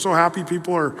presence, and we're so happy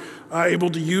people are able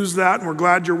to use that, and we're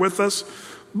glad you're with us.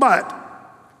 But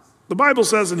the Bible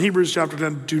says in Hebrews chapter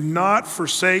 10, do not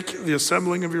forsake the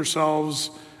assembling of yourselves,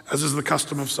 as is the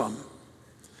custom of some.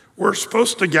 We're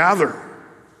supposed to gather.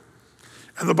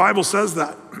 And the Bible says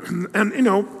that.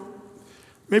 And,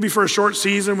 maybe for a short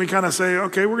season, we kind of say,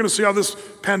 okay, we're going to see how this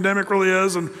pandemic really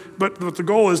is. But the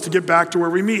goal is to get back to where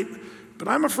we meet. But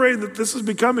I'm afraid that this is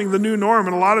becoming the new norm.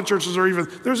 And a lot of churches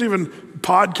there's even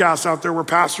podcasts out there where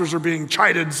pastors are being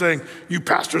chided saying, you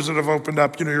pastors that have opened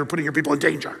up, you're putting your people in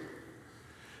danger.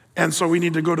 And so we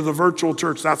need to go to the virtual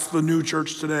church. That's the new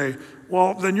church today.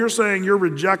 Well, then you're saying you're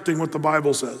rejecting what the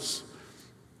Bible says.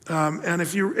 And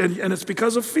it's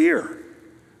because of fear.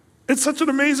 It's such an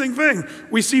amazing thing.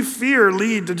 We see fear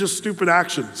lead to just stupid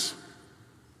actions.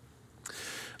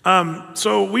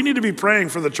 So we need to be praying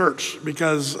for the church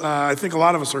because I think a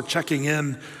lot of us are checking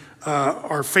in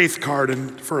our faith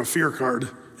card for a fear card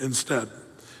instead.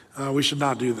 We should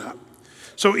not do that.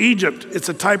 So Egypt, it's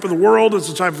a type of the world, it's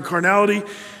a type of carnality.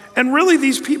 And really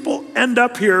these people end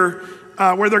up here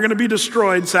where they're going to be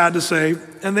destroyed, sad to say.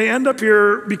 And they end up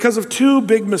here because of two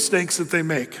big mistakes that they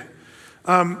make.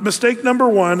 Mistake number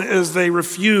one is they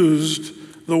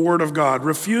refused the word of God.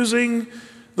 Refusing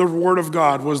the word of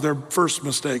God was their first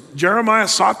mistake. Jeremiah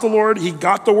sought the Lord, he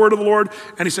got the word of the Lord,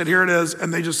 and he said, here it is.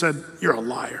 And they just said, you're a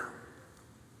liar.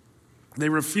 They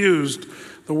refused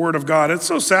the word of God. It's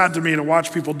so sad to me to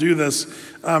watch people do this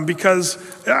because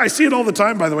I see it all the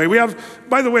time, by the way. We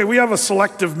have a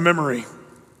selective memory.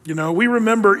 We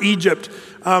remember Egypt.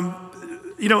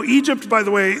 Egypt, by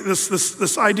the way,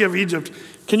 this idea of Egypt,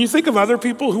 can you think of other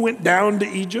people who went down to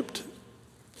Egypt?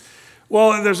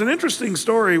 Well, there's an interesting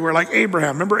story where like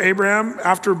Abraham, remember Abraham,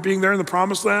 after being there in the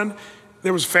promised land,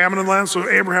 there was famine in the land, so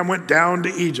Abraham went down to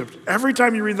Egypt. Every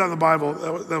time you read that in the Bible,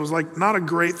 that was like not a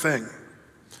great thing.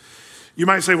 You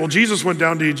might say, well, Jesus went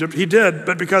down to Egypt. He did,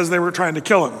 but because they were trying to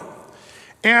kill him.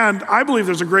 And I believe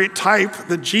there's a great type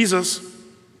that Jesus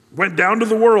went down to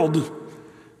the world.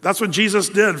 That's what Jesus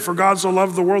did. For God so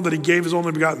loved the world that he gave his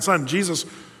only begotten son. Jesus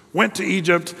went to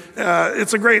Egypt.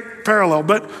 It's a great parallel.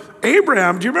 But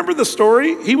Abraham, do you remember the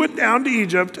story? He went down to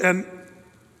Egypt, and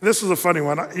this is a funny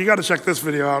one. You got to check this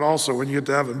video out also when you get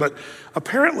to heaven. But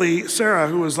apparently Sarah,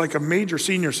 who was like a major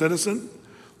senior citizen,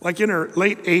 like in her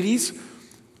late 80s,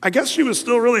 I guess she was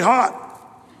still really hot.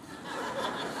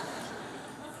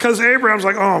 Because Abraham's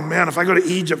like, oh man, if I go to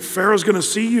Egypt, Pharaoh's going to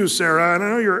see you, Sarah. And I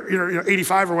know you're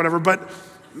 85 or whatever, but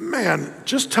man,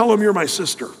 just tell him you're my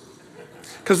sister.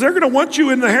 Because they're going to want you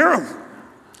in the harem.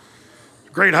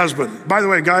 Great husband. By the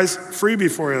way, guys, freebie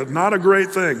for you. Not a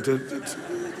great thing.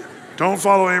 Don't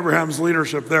follow Abraham's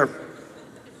leadership there.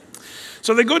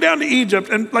 So they go down to Egypt,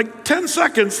 and like 10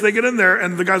 seconds, they get in there,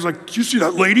 and the guy's like, you see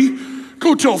that lady?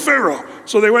 Go tell Pharaoh.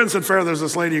 So they went and said, Pharaoh, there's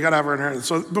this lady, you got to have her in here.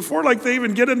 So before like they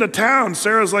even get into town,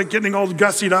 Sarah's like getting all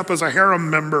gussied up as a harem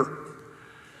member.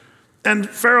 And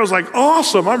Pharaoh's like,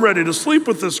 awesome, I'm ready to sleep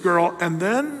with this girl. And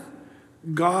then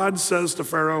God says to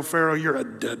Pharaoh, Pharaoh, you're a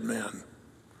dead man.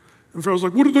 And Pharaoh's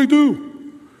like, what did I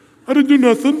do? I didn't do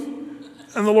nothing.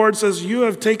 And the Lord says, you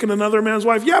have taken another man's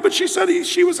wife. Yeah, but she said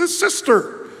she was his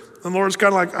sister. And the Lord's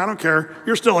kind of like, I don't care.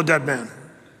 You're still a dead man.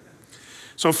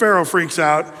 So Pharaoh freaks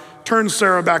out, turns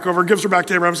Sarah back over, gives her back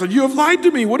to Abraham, and said, you have lied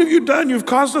to me. What have you done? You've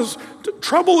caused us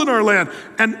trouble in our land.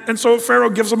 And so Pharaoh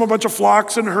gives them a bunch of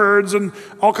flocks and herds and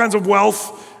all kinds of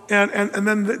wealth. And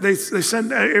then they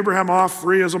send Abraham off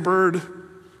free as a bird.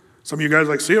 Some of you guys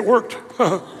are like, see, it worked.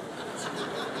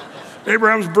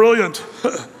 Abraham's brilliant.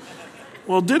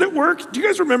 Well, did it work? Do you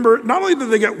guys remember, not only did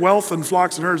they get wealth and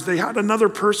flocks and herds, they had another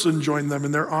person join them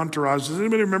in their entourage. Does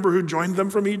anybody remember who joined them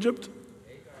from Egypt?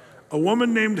 A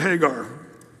woman named Hagar.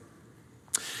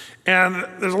 And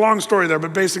there's a long story there,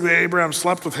 but basically Abraham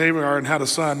slept with Hagar and had a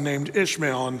son named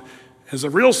Ishmael, and his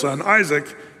real son,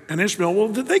 Isaac, and Ishmael. Well,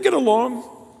 did they get along?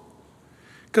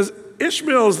 Because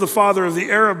Ishmael is the father of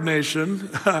the Arab nation,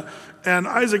 and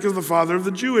Isaac is the father of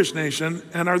the Jewish nation.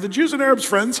 And are the Jews and Arabs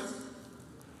friends?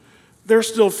 They're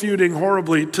still feuding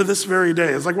horribly to this very day.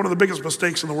 It's like one of the biggest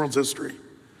mistakes in the world's history.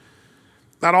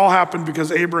 That all happened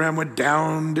because Abraham went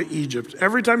down to Egypt.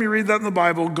 Every time you read that in the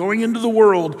Bible, going into the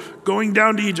world, going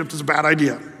down to Egypt is a bad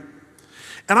idea.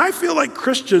 And I feel like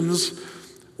Christians,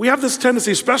 we have this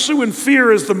tendency, especially when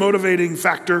fear is the motivating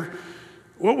factor,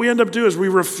 what we end up doing is we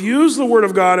refuse the word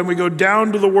of God and we go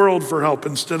down to the world for help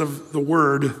instead of the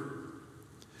word.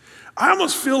 I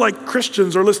almost feel like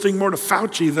Christians are listening more to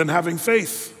Fauci than having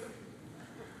faith.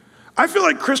 I feel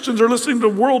like Christians are listening to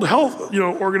World Health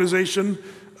Organization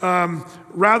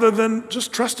rather than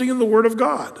just trusting in the word of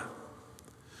God.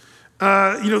 The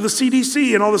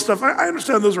CDC and all this stuff, I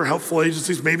understand those are helpful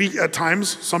agencies, maybe at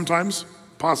times, sometimes,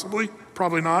 possibly,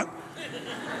 probably not.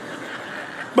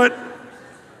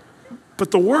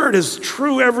 But the word is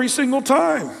true every single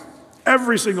time.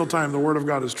 Every single time the word of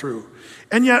God is true.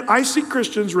 And yet I see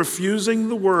Christians refusing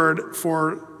the word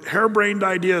for harebrained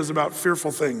ideas about fearful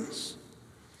things.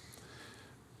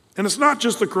 And it's not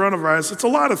just the coronavirus, it's a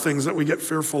lot of things that we get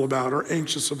fearful about or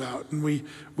anxious about. And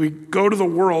we go to the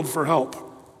world for help.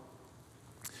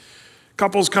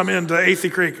 Couples come into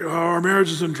Athey Creek, our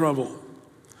marriage is in trouble.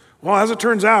 Well, as it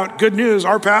turns out, good news,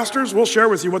 our pastors will share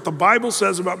with you what the Bible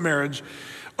says about marriage.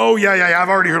 Oh, yeah, I've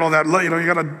already heard all that. You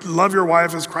got to love your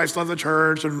wife as Christ loved the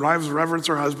church, and wives reverence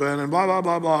her husband, and blah, blah,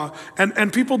 blah, blah.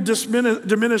 And people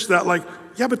diminish that like,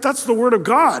 yeah, but that's the word of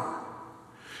God.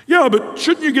 Yeah, but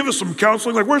shouldn't you give us some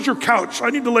counseling? Like, where's your couch? I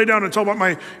need to lay down and tell about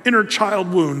my inner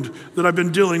child wound that I've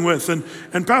been dealing with.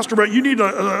 And Pastor Brett, you need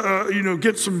to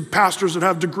get some pastors that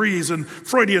have degrees in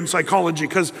Freudian psychology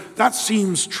because that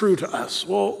seems true to us.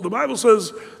 Well, the Bible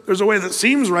says there's a way that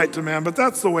seems right to man, but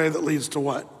that's the way that leads to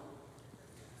what?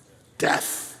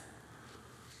 Death.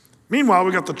 Meanwhile,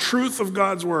 we got the truth of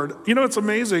God's word. It's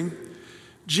amazing.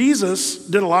 Jesus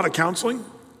did a lot of counseling,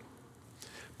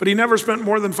 but he never spent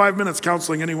more than 5 minutes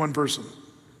counseling any one person.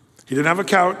 He didn't have a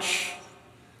couch.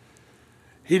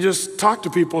 He just talked to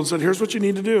people and said, here's what you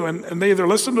need to do. And they either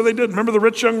listened or they didn't. Remember the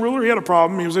rich young ruler? He had a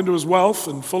problem. He was into his wealth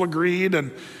and full of greed.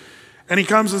 And he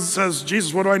comes and says,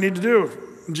 Jesus, what do I need to do?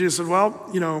 And Jesus said, well,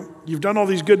 you've done all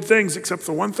these good things except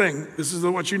for one thing. This is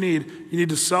what you need. You need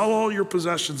to sell all your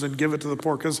possessions and give it to the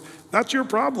poor because that's your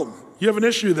problem. You have an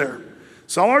issue there.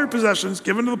 Sell all your possessions,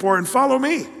 give them to the poor, and follow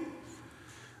me.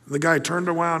 And the guy turned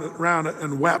around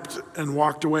and wept and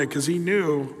walked away because he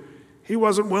knew he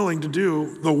wasn't willing to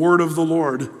do the word of the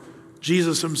Lord,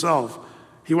 Jesus himself.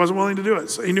 He wasn't willing to do it,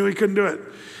 so he knew he couldn't do it.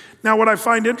 Now, what I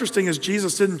find interesting is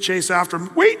Jesus didn't chase after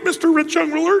him. Wait, Mr. Rich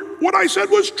Young Ruler, what I said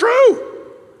was true.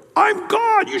 I'm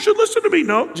God, you should listen to me.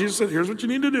 No, Jesus said, here's what you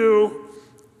need to do.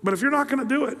 But if you're not gonna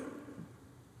do it,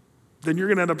 then you're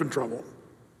gonna end up in trouble.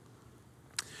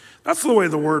 That's the way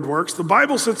the word works. The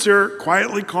Bible sits here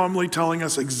quietly, calmly telling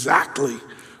us exactly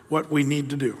what we need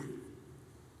to do.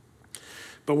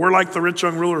 But we're like the rich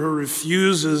young ruler who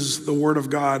refuses the word of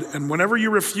God. And whenever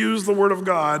you refuse the word of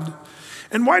God,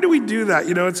 and why do we do that?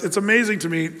 It's amazing to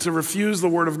me to refuse the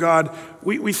word of God.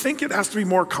 We think it has to be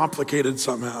more complicated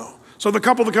somehow. So the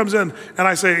couple that comes in and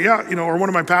I say, or one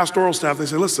of my pastoral staff, they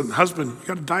say, listen, husband, you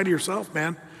got to die to yourself,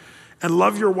 man. And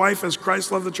love your wife as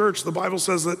Christ loved the church. The Bible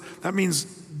says that means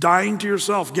dying to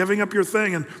yourself, giving up your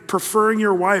thing and preferring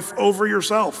your wife over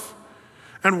yourself.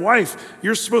 And wife,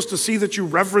 you're supposed to see that you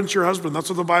reverence your husband. That's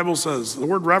what the Bible says. The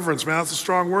word reverence, man, that's a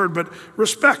strong word, but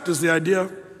respect is the idea.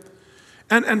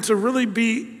 And to really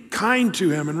be kind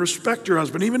to him and respect your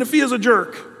husband, even if he is a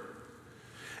jerk.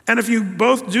 And if you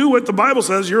both do what the Bible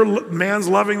says, your man's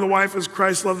loving the wife as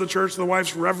Christ loved the church, the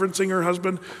wife's reverencing her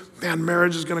husband, man,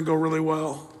 marriage is gonna go really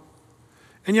well.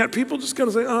 And yet people just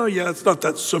gotta say, oh yeah, it's not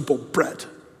that simple, Brett.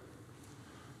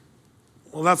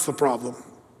 Well, that's the problem.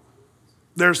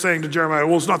 They're saying to Jeremiah,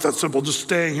 well, it's not that simple, just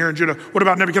staying here in Judah. What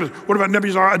about Nebuchadnezzar? What about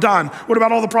Nebuzaradan? What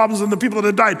about all the problems and the people that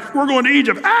had died? We're going to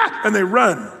Egypt, and they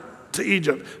run to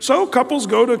Egypt. So couples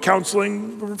go to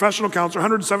counseling, professional counselor,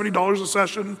 $170 a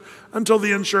session until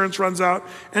the insurance runs out.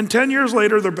 And 10 years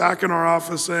later, they're back in our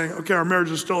office saying, okay, our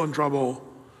marriage is still in trouble.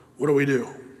 What do we do?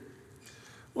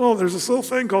 Well, there's this little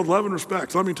thing called love and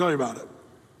respect. Let me tell you about it.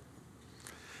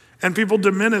 And people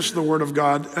diminish the word of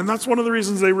God, and that's one of the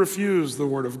reasons they refuse the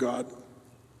word of God.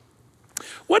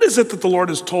 What is it that the Lord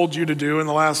has told you to do in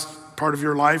the last part of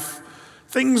your life?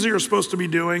 Things that you're supposed to be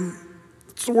doing.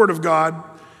 It's the word of God.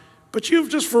 But you've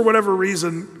just, for whatever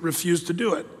reason, refused to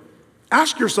do it.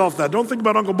 Ask yourself that. Don't think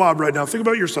about Uncle Bob right now. Think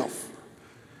about yourself.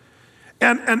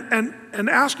 And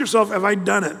ask yourself, have I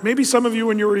done it? Maybe some of you,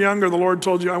 when you were younger, the Lord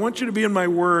told you, I want you to be in my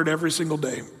word every single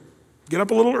day. Get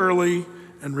up a little early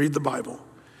and read the Bible.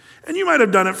 And you might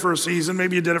have done it for a season,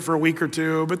 maybe you did it for a week or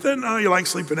two, but then you like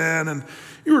sleeping in and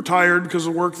you were tired because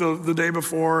of work the day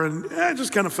before and it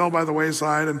just kind of fell by the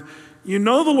wayside. And you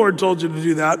know the Lord told you to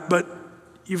do that, but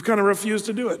you've kind of refused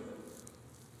to do it.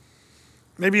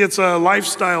 Maybe it's a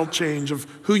lifestyle change of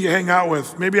who you hang out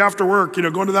with. Maybe after work,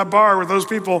 going to that bar with those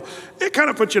people, it kind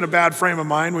of puts you in a bad frame of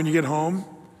mind when you get home.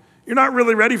 You're not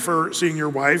really ready for seeing your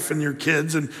wife and your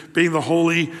kids and being the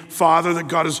holy father that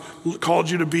God has called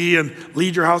you to be and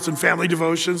lead your house in family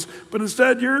devotions. But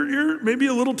instead, you're maybe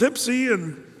a little tipsy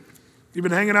and you've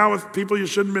been hanging out with people you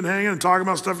shouldn't have been hanging and talking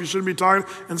about stuff you shouldn't be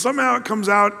talking. And somehow it comes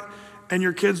out and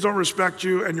your kids don't respect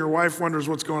you and your wife wonders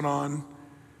what's going on.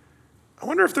 I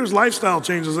wonder if there's lifestyle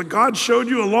changes that God showed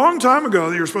you a long time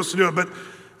ago that you're supposed to do it, but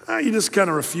you just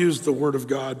kind of refused the word of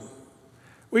God.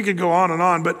 We could go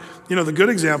on, but the good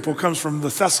example comes from the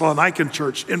Thessalonican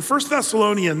church. In 1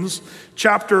 Thessalonians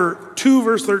chapter 2,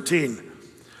 verse 13,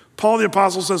 Paul the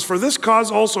apostle says, "For this cause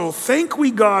also thank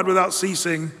we God without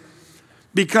ceasing,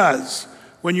 because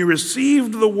when you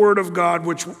received the word of God,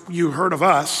 which you heard of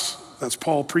us," that's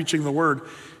Paul preaching the word,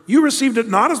 "you received it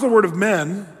not as the word of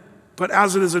men, but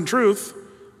as it is in truth,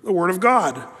 the word of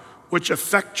God, which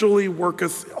effectually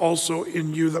worketh also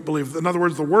in you that believe." In other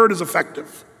words, the word is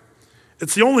effective.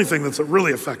 It's the only thing that's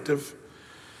really effective.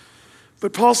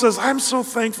 But Paul says, I'm so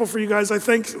thankful for you guys. I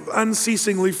thank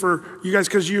unceasingly for you guys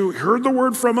because you heard the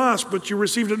word from us, but you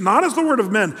received it not as the word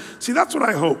of men. See, that's what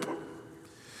I hope.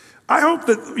 I hope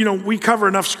that, we cover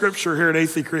enough scripture here at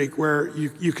Athey Creek where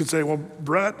you could say, well,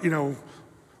 Brett,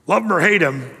 love him or hate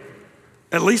him,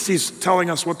 at least he's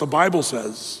telling us what the Bible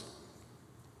says.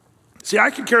 See,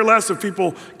 I could care less if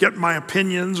people get my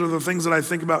opinions or the things that I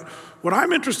think about. What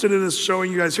I'm interested in is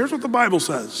showing you guys, here's what the Bible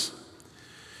says.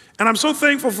 And I'm so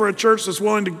thankful for a church that's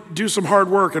willing to do some hard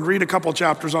work and read a couple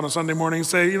chapters on a Sunday morning and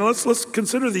say, let's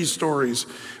consider these stories.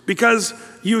 Because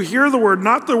you hear the word,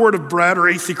 not the word of Brett or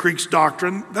Athey Creek's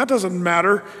doctrine. That doesn't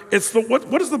matter. It's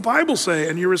what does the Bible say?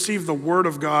 And you receive the word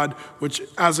of God, which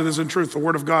as it is in truth, the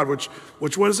word of God, which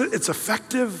what is it? It's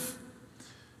effective.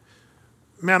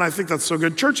 Man, I think that's so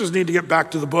good. Churches need to get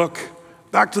back to the book,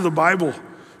 back to the Bible,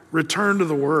 return to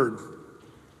the word.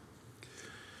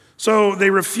 So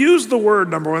they refused the word,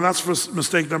 number one. That's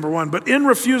mistake number one. But in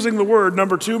refusing the word,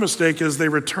 number two mistake is they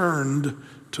returned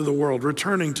to the world,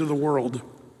 returning to the world.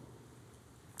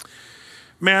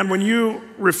 Man, when you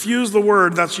refuse the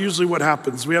word, that's usually what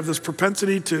happens. We have this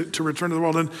propensity to return to the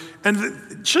world.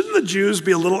 And shouldn't the Jews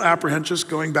be a little apprehensive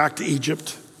going back to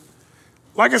Egypt?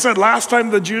 Like I said, last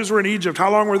time the Jews were in Egypt,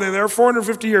 how long were they there?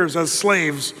 450 years as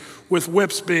slaves with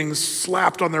whips being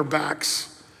slapped on their backs.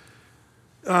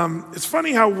 It's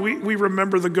funny how we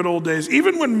remember the good old days.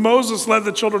 Even when Moses led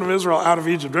the children of Israel out of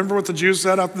Egypt, remember what the Jews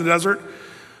said out in the desert?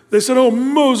 They said, "Oh,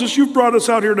 Moses, you brought us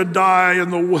out here to die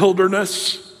in the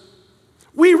wilderness."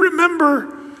 We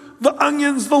remember the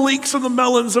onions, the leeks, and the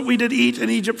melons that we did eat in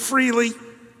Egypt freely.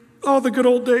 Oh, the good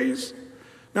old days.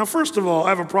 Now, first of all, I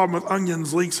have a problem with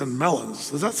onions, leeks, and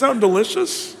melons. Does that sound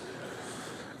delicious?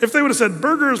 If they would have said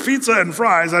burgers, pizza, and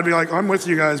fries, I'd be like, I'm with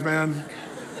you guys, man.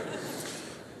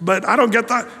 But I don't get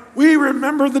that. We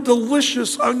remember the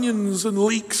delicious onions and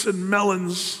leeks and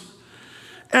melons.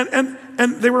 And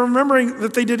they were remembering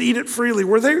that they did eat it freely.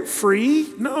 Were they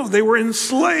free? No, they were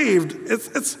enslaved.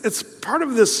 It's part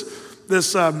of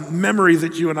this memory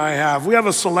that you and I have. We have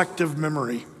a selective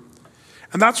memory.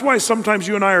 And that's why sometimes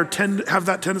you and I have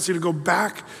that tendency to go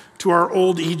back to our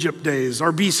old Egypt days,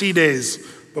 our BC days,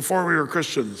 before we were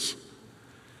Christians.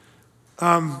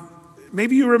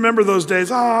 Maybe you remember those days,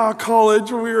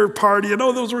 college when we were partying,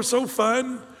 those were so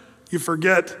fun. You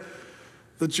forget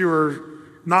that you were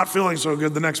not feeling so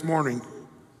good the next morning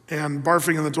and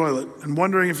barfing in the toilet and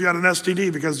wondering if you had an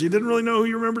STD because you didn't really know who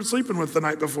you remembered sleeping with the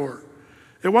night before.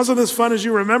 It wasn't as fun as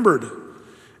you remembered.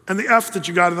 And the F that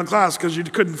you got in the class because you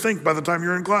couldn't think by the time you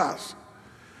were in class.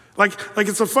 Like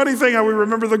it's a funny thing how we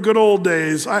remember the good old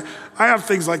days. I have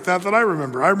things like that I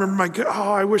remember. I remember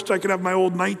I wished I could have my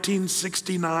old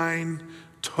 1969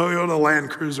 Toyota Land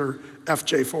Cruiser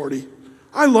FJ40.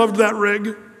 I loved that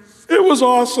rig. It was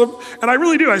awesome. And I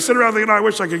really do. I sit around thinking, I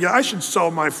wish I should sell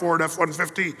my Ford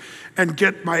F-150 and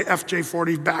get my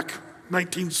FJ40 back,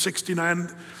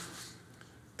 1969.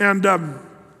 And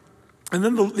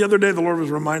then the other day, the Lord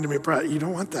was reminding me, Brett, you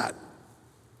don't want that.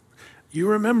 You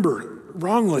remember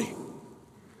wrongly.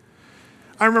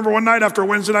 I remember one night after a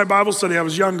Wednesday night Bible study, I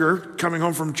was younger, coming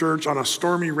home from church on a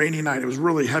stormy, rainy night. It was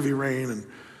really heavy rain, and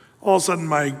all of a sudden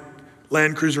my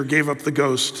Land Cruiser gave up the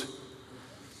ghost,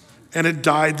 and it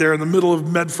died there in the middle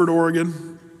of Medford,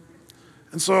 Oregon.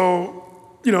 And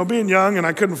so being young and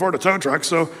I couldn't afford a tow truck,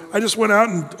 so I just went out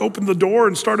and opened the door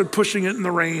and started pushing it in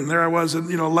the rain. There I was at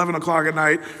 11 o'clock at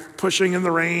night, pushing in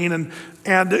the rain, and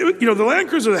the Land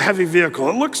Cruiser is a heavy vehicle.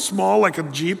 It looks small like a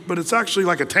Jeep, but it's actually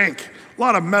like a tank. A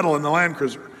lot of metal in the Land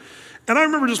Cruiser. And I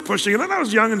remember just pushing it, and I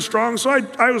was young and strong, so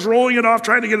I was rolling it off,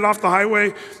 trying to get it off the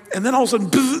highway, and then all of a sudden,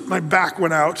 bzz, my back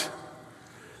went out.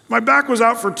 My back was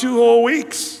out for 2 whole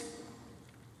weeks,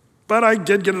 but I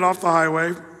did get it off the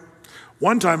highway.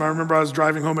 One time I remember I was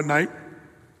driving home at night,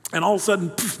 and all of a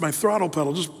sudden, poof, my throttle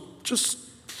pedal just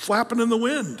flapping in the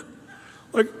wind,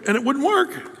 and it wouldn't work.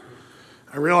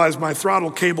 I realized my throttle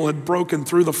cable had broken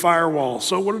through the firewall.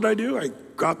 So what did I do? I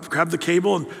grabbed the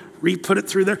cable and re-put it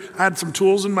through there. I had some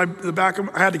tools in the back of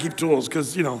I had to keep tools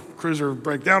because, Cruiser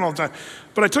break down all the time.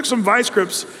 But I took some vice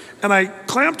grips and I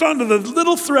clamped onto the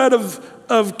little thread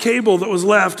of cable that was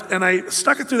left, and I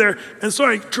stuck it through there. And so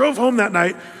I drove home that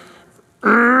night.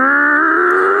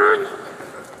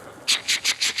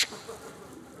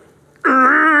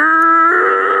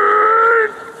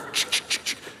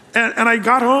 And I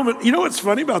got home, and you know what's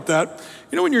funny about that?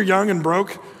 When you're young and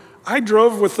broke, I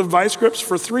drove with the vice grips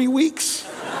for 3 weeks.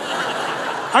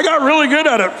 I got really good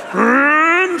at it.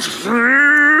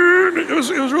 It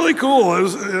was really cool.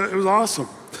 It was awesome.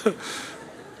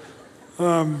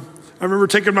 I remember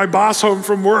taking my boss home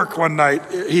from work one night.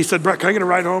 He said, "Brett, can I get a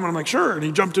ride home?" And I'm like, "Sure." And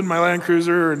he jumped in my Land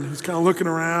Cruiser, and he's kind of looking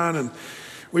around, and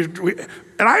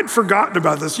and I had forgotten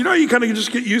about this. You kind of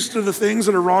just get used to the things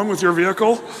that are wrong with your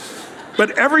vehicle.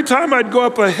 But every time I'd go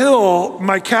up a hill,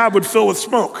 my cab would fill with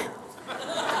smoke.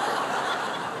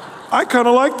 I kind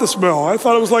of liked the smell. I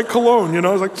thought it was like cologne, I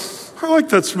was like, I like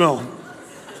that smell.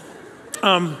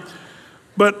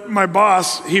 But my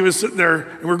boss, he was sitting there,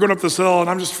 and we're going up this hill, and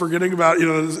I'm just forgetting about,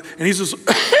 and he's just,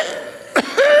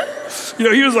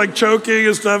 he was like choking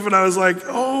and stuff, and I was like,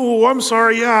 "Oh, I'm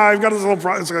sorry, yeah, I've got this little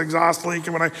problem. It's like exhaust leak,"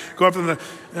 and when I go up in the,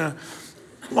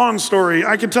 long story,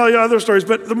 I could tell you other stories,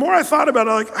 but the more I thought about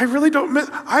it, I really don't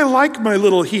I like my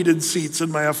little heated seats in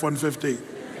my F-150.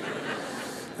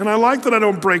 And I like that I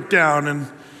don't break down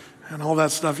and all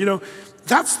that stuff.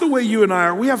 That's the way you and I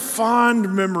are. We have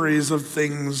fond memories of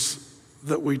things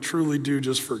that we truly do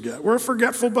just forget. We're a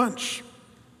forgetful bunch.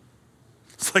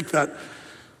 It's like that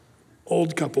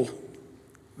old couple.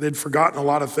 They'd forgotten a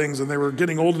lot of things, and they were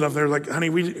getting old enough. They were like, "Honey,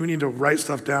 we need to write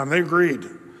stuff down." And they agreed.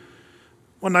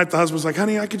 One night the husband was like,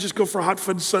 "Honey, I could just go for a hot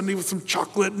fudge sundae with some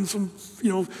chocolate and some,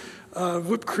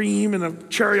 whipped cream and a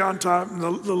cherry on top." And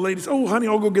the lady said, "Oh, honey,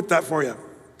 I'll go get that for you."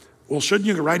 "Well, shouldn't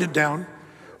you write it down?"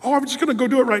 "Oh, I'm just going to go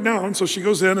do it right now." And so she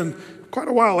goes in, and quite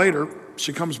a while later,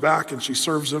 she comes back and she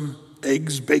serves him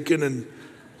eggs, bacon, and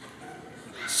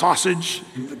sausage,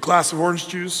 and a glass of orange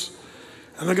juice.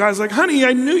 And the guy's like, "Honey,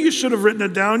 I knew you should have written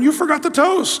it down. You forgot the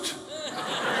toast."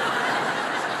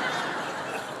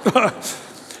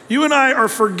 You and I are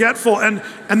forgetful, and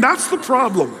that's the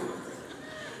problem.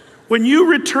 When you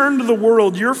return to the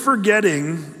world, you're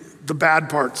forgetting the bad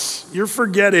parts. You're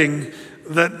forgetting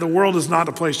that the world is not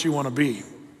a place you want to be.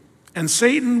 And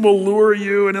Satan will lure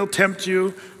you and he'll tempt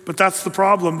you, but that's the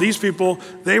problem. These people,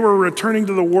 they were returning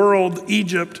to the world,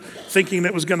 Egypt, thinking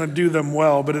it was going to do them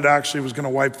well, but it actually was going to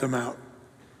wipe them out.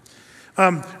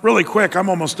 Really quick, I'm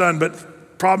almost done,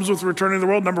 but problems with returning to the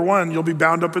world. Number one, you'll be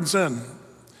bound up in sin.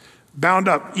 Bound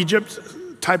up. Egypt,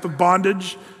 type of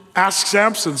bondage. Ask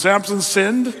Samson. Samson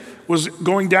sinned, was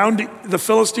going down to the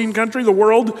Philistine country, the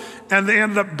world, and they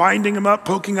ended up binding him up,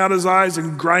 poking out his eyes,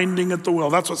 and grinding at the will.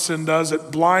 That's what sin does.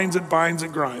 It blinds, it binds,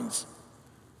 it grinds.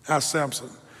 Ask Samson.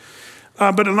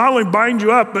 But it'll not only bind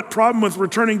you up, but problem with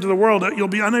returning to the world, you'll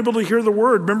be unable to hear the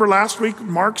word. Remember last week,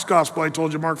 Mark's gospel, I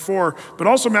told you, Mark 4, but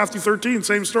also Matthew 13,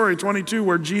 same story, 22,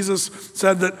 where Jesus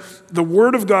said that the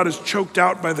word of God is choked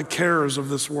out by the cares of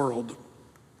this world.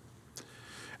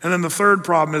 And then the third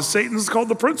problem is Satan's called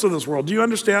the prince of this world. Do you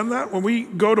understand that? When we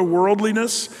go to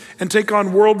worldliness and take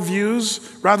on world views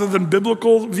rather than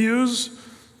biblical views,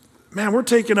 man, we're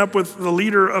taken up with the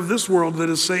leader of this world that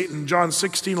is Satan. John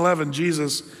 16:11,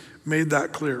 Jesus made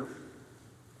that clear.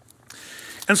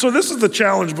 And so this is the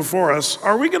challenge before us.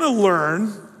 Are we going to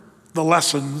learn the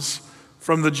lessons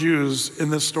from the Jews in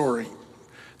this story?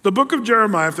 The book of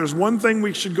Jeremiah, if there's one thing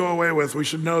we should go away with, we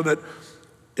should know that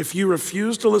if you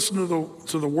refuse to listen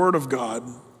to the word of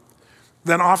God,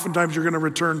 then oftentimes you're going to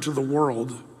return to the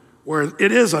world where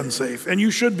it is unsafe and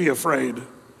you should be afraid.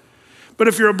 But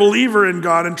if you're a believer in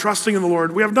God and trusting in the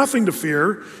Lord, we have nothing to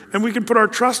fear, and we can put our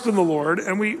trust in the Lord,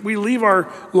 and we leave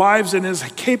our lives in his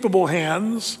capable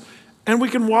hands, and we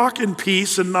can walk in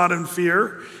peace and not in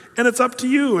fear. And it's up to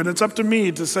you and it's up to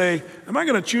me to say, am I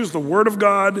going to choose the word of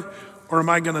God or am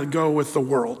I going to go with the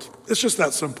world? It's just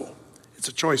that simple. It's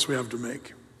a choice we have to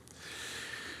make.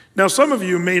 Now, some of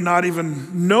you may not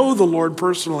even know the Lord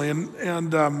personally,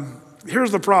 and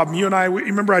here's the problem. You and I,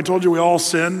 remember I told you we all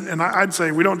sin, and I'd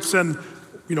say we don't sin,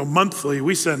 monthly,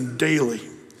 we sin daily.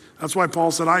 That's why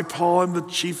Paul said, Paul, am the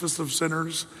chiefest of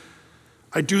sinners.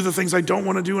 I do the things I don't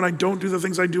want to do, and I don't do the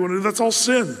things I do want to do. That's all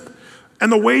sin.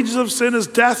 And the wages of sin is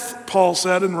death, Paul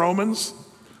said in Romans.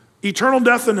 Eternal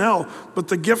death in hell. But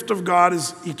the gift of God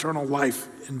is eternal life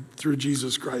through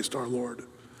Jesus Christ our Lord.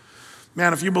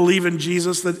 Man, if you believe in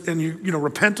Jesus and you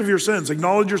repent of your sins,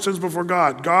 acknowledge your sins before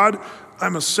God. God,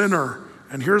 I'm a sinner,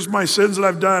 and here's my sins that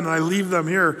I've done, and I leave them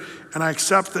here, and I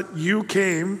accept that you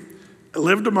came,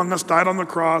 lived among us, died on the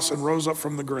cross, and rose up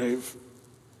from the grave.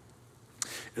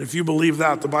 And if you believe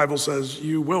that, the Bible says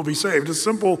you will be saved. It's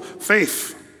simple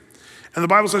faith. And the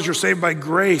Bible says you're saved by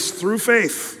grace through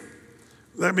faith.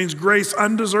 That means grace,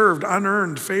 undeserved,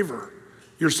 unearned favor.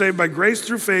 You're saved by grace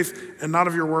through faith and not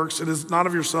of your works. It is not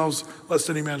of yourselves, lest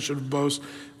any man should boast.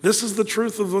 This is the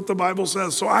truth of what the Bible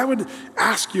says. So I would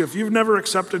ask you, if you've never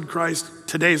accepted Christ,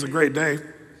 today's a great day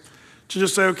to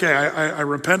just say, okay, I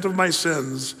repent of my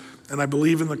sins and I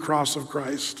believe in the cross of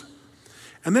Christ.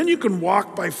 And then you can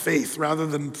walk by faith rather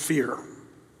than fear.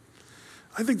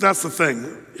 I think that's the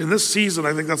thing. In this season,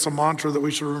 I think that's a mantra that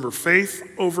we should remember: faith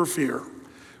over fear.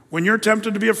 When you're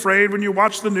tempted to be afraid, when you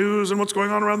watch the news and what's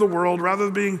going on around the world, rather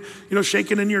than being,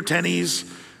 shaken in your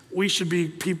tennies, we should be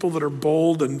people that are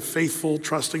bold and faithful,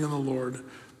 trusting in the Lord.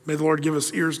 May the Lord give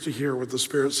us ears to hear what the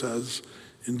Spirit says.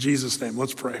 In Jesus' name,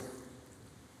 let's pray.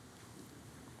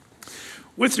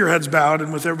 With your heads bowed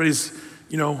and with everybody's,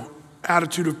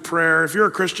 attitude of prayer, if you're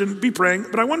a Christian, be praying.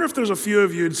 But I wonder if there's a few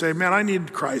of you who'd say, man, I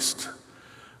need Christ.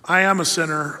 I am a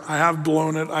sinner. I have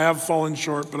blown it. I have fallen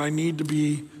short, but I need to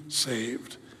be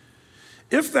saved.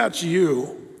 If that's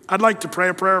you, I'd like to pray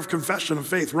a prayer of confession of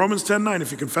faith. Romans 10:9,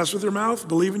 if you confess with your mouth,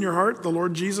 believe in your heart, the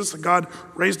Lord Jesus, that God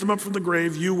raised him up from the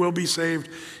grave, you will be saved.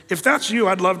 If that's you,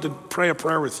 I'd love to pray a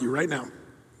prayer with you right now. I'm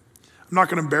not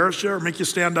going to embarrass you or make you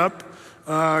stand up,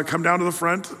 come down to the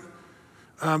front.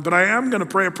 But I am going to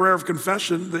pray a prayer of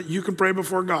confession that you can pray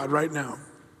before God right now.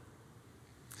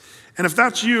 And if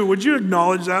that's you, would you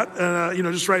acknowledge that?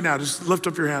 Just right now, just lift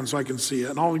up your hand so I can see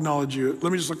it, and I'll acknowledge you.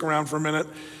 Let me just look around for a minute,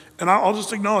 and I'll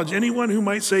just acknowledge anyone who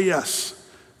might say yes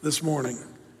this morning.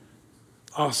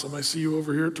 Awesome. I see you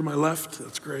over here to my left.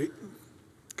 That's great.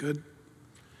 Good.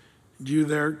 You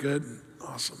there? Good.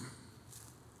 Awesome.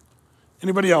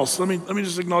 Anybody else? Let me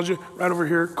just acknowledge you right over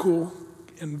here. Cool.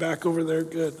 And back over there.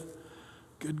 Good.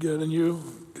 Good. And you?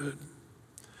 Good.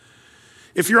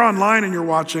 If you're online and you're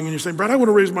watching and you're saying, Brad, I want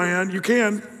to raise my hand, you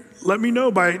can. Let me know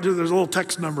there's a little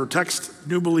text number, text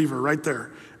new believer right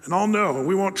there. And I'll know.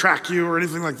 We won't track you or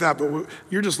anything like that, but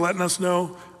you're just letting us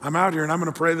know I'm out here and I'm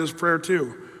going to pray this prayer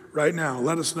too right now.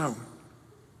 Let us know.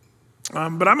 But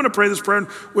I'm going to pray this prayer. And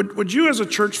would you as a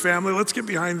church family, let's get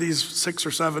behind these 6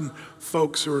 or 7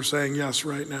 folks who are saying yes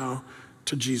right now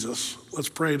to Jesus. Let's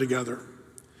pray together.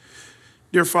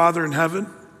 Dear Father in heaven,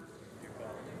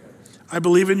 I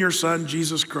believe in your Son,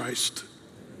 Jesus Christ.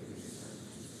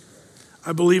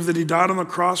 I believe that he died on the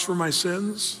cross for my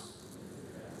sins,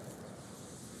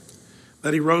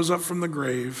 that he rose up from the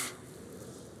grave,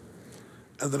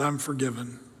 and that I'm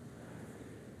forgiven.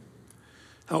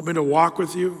 Help me to walk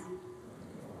with you.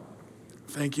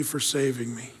 Thank you for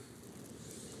saving me.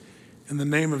 In the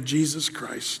name of Jesus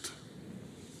Christ.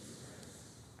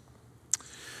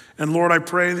 And Lord, I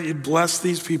pray that you'd bless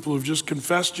these people who've just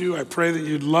confessed you. I pray that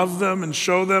you'd love them and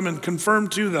show them and confirm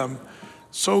to them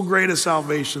so great a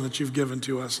salvation that you've given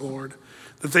to us, Lord.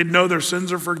 That they'd know their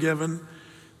sins are forgiven,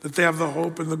 that they have the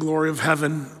hope and the glory of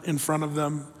heaven in front of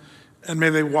them. And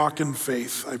may they walk in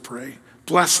faith, I pray.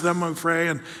 Bless them, I pray,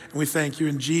 and we thank you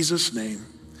in Jesus' name.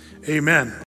 Amen.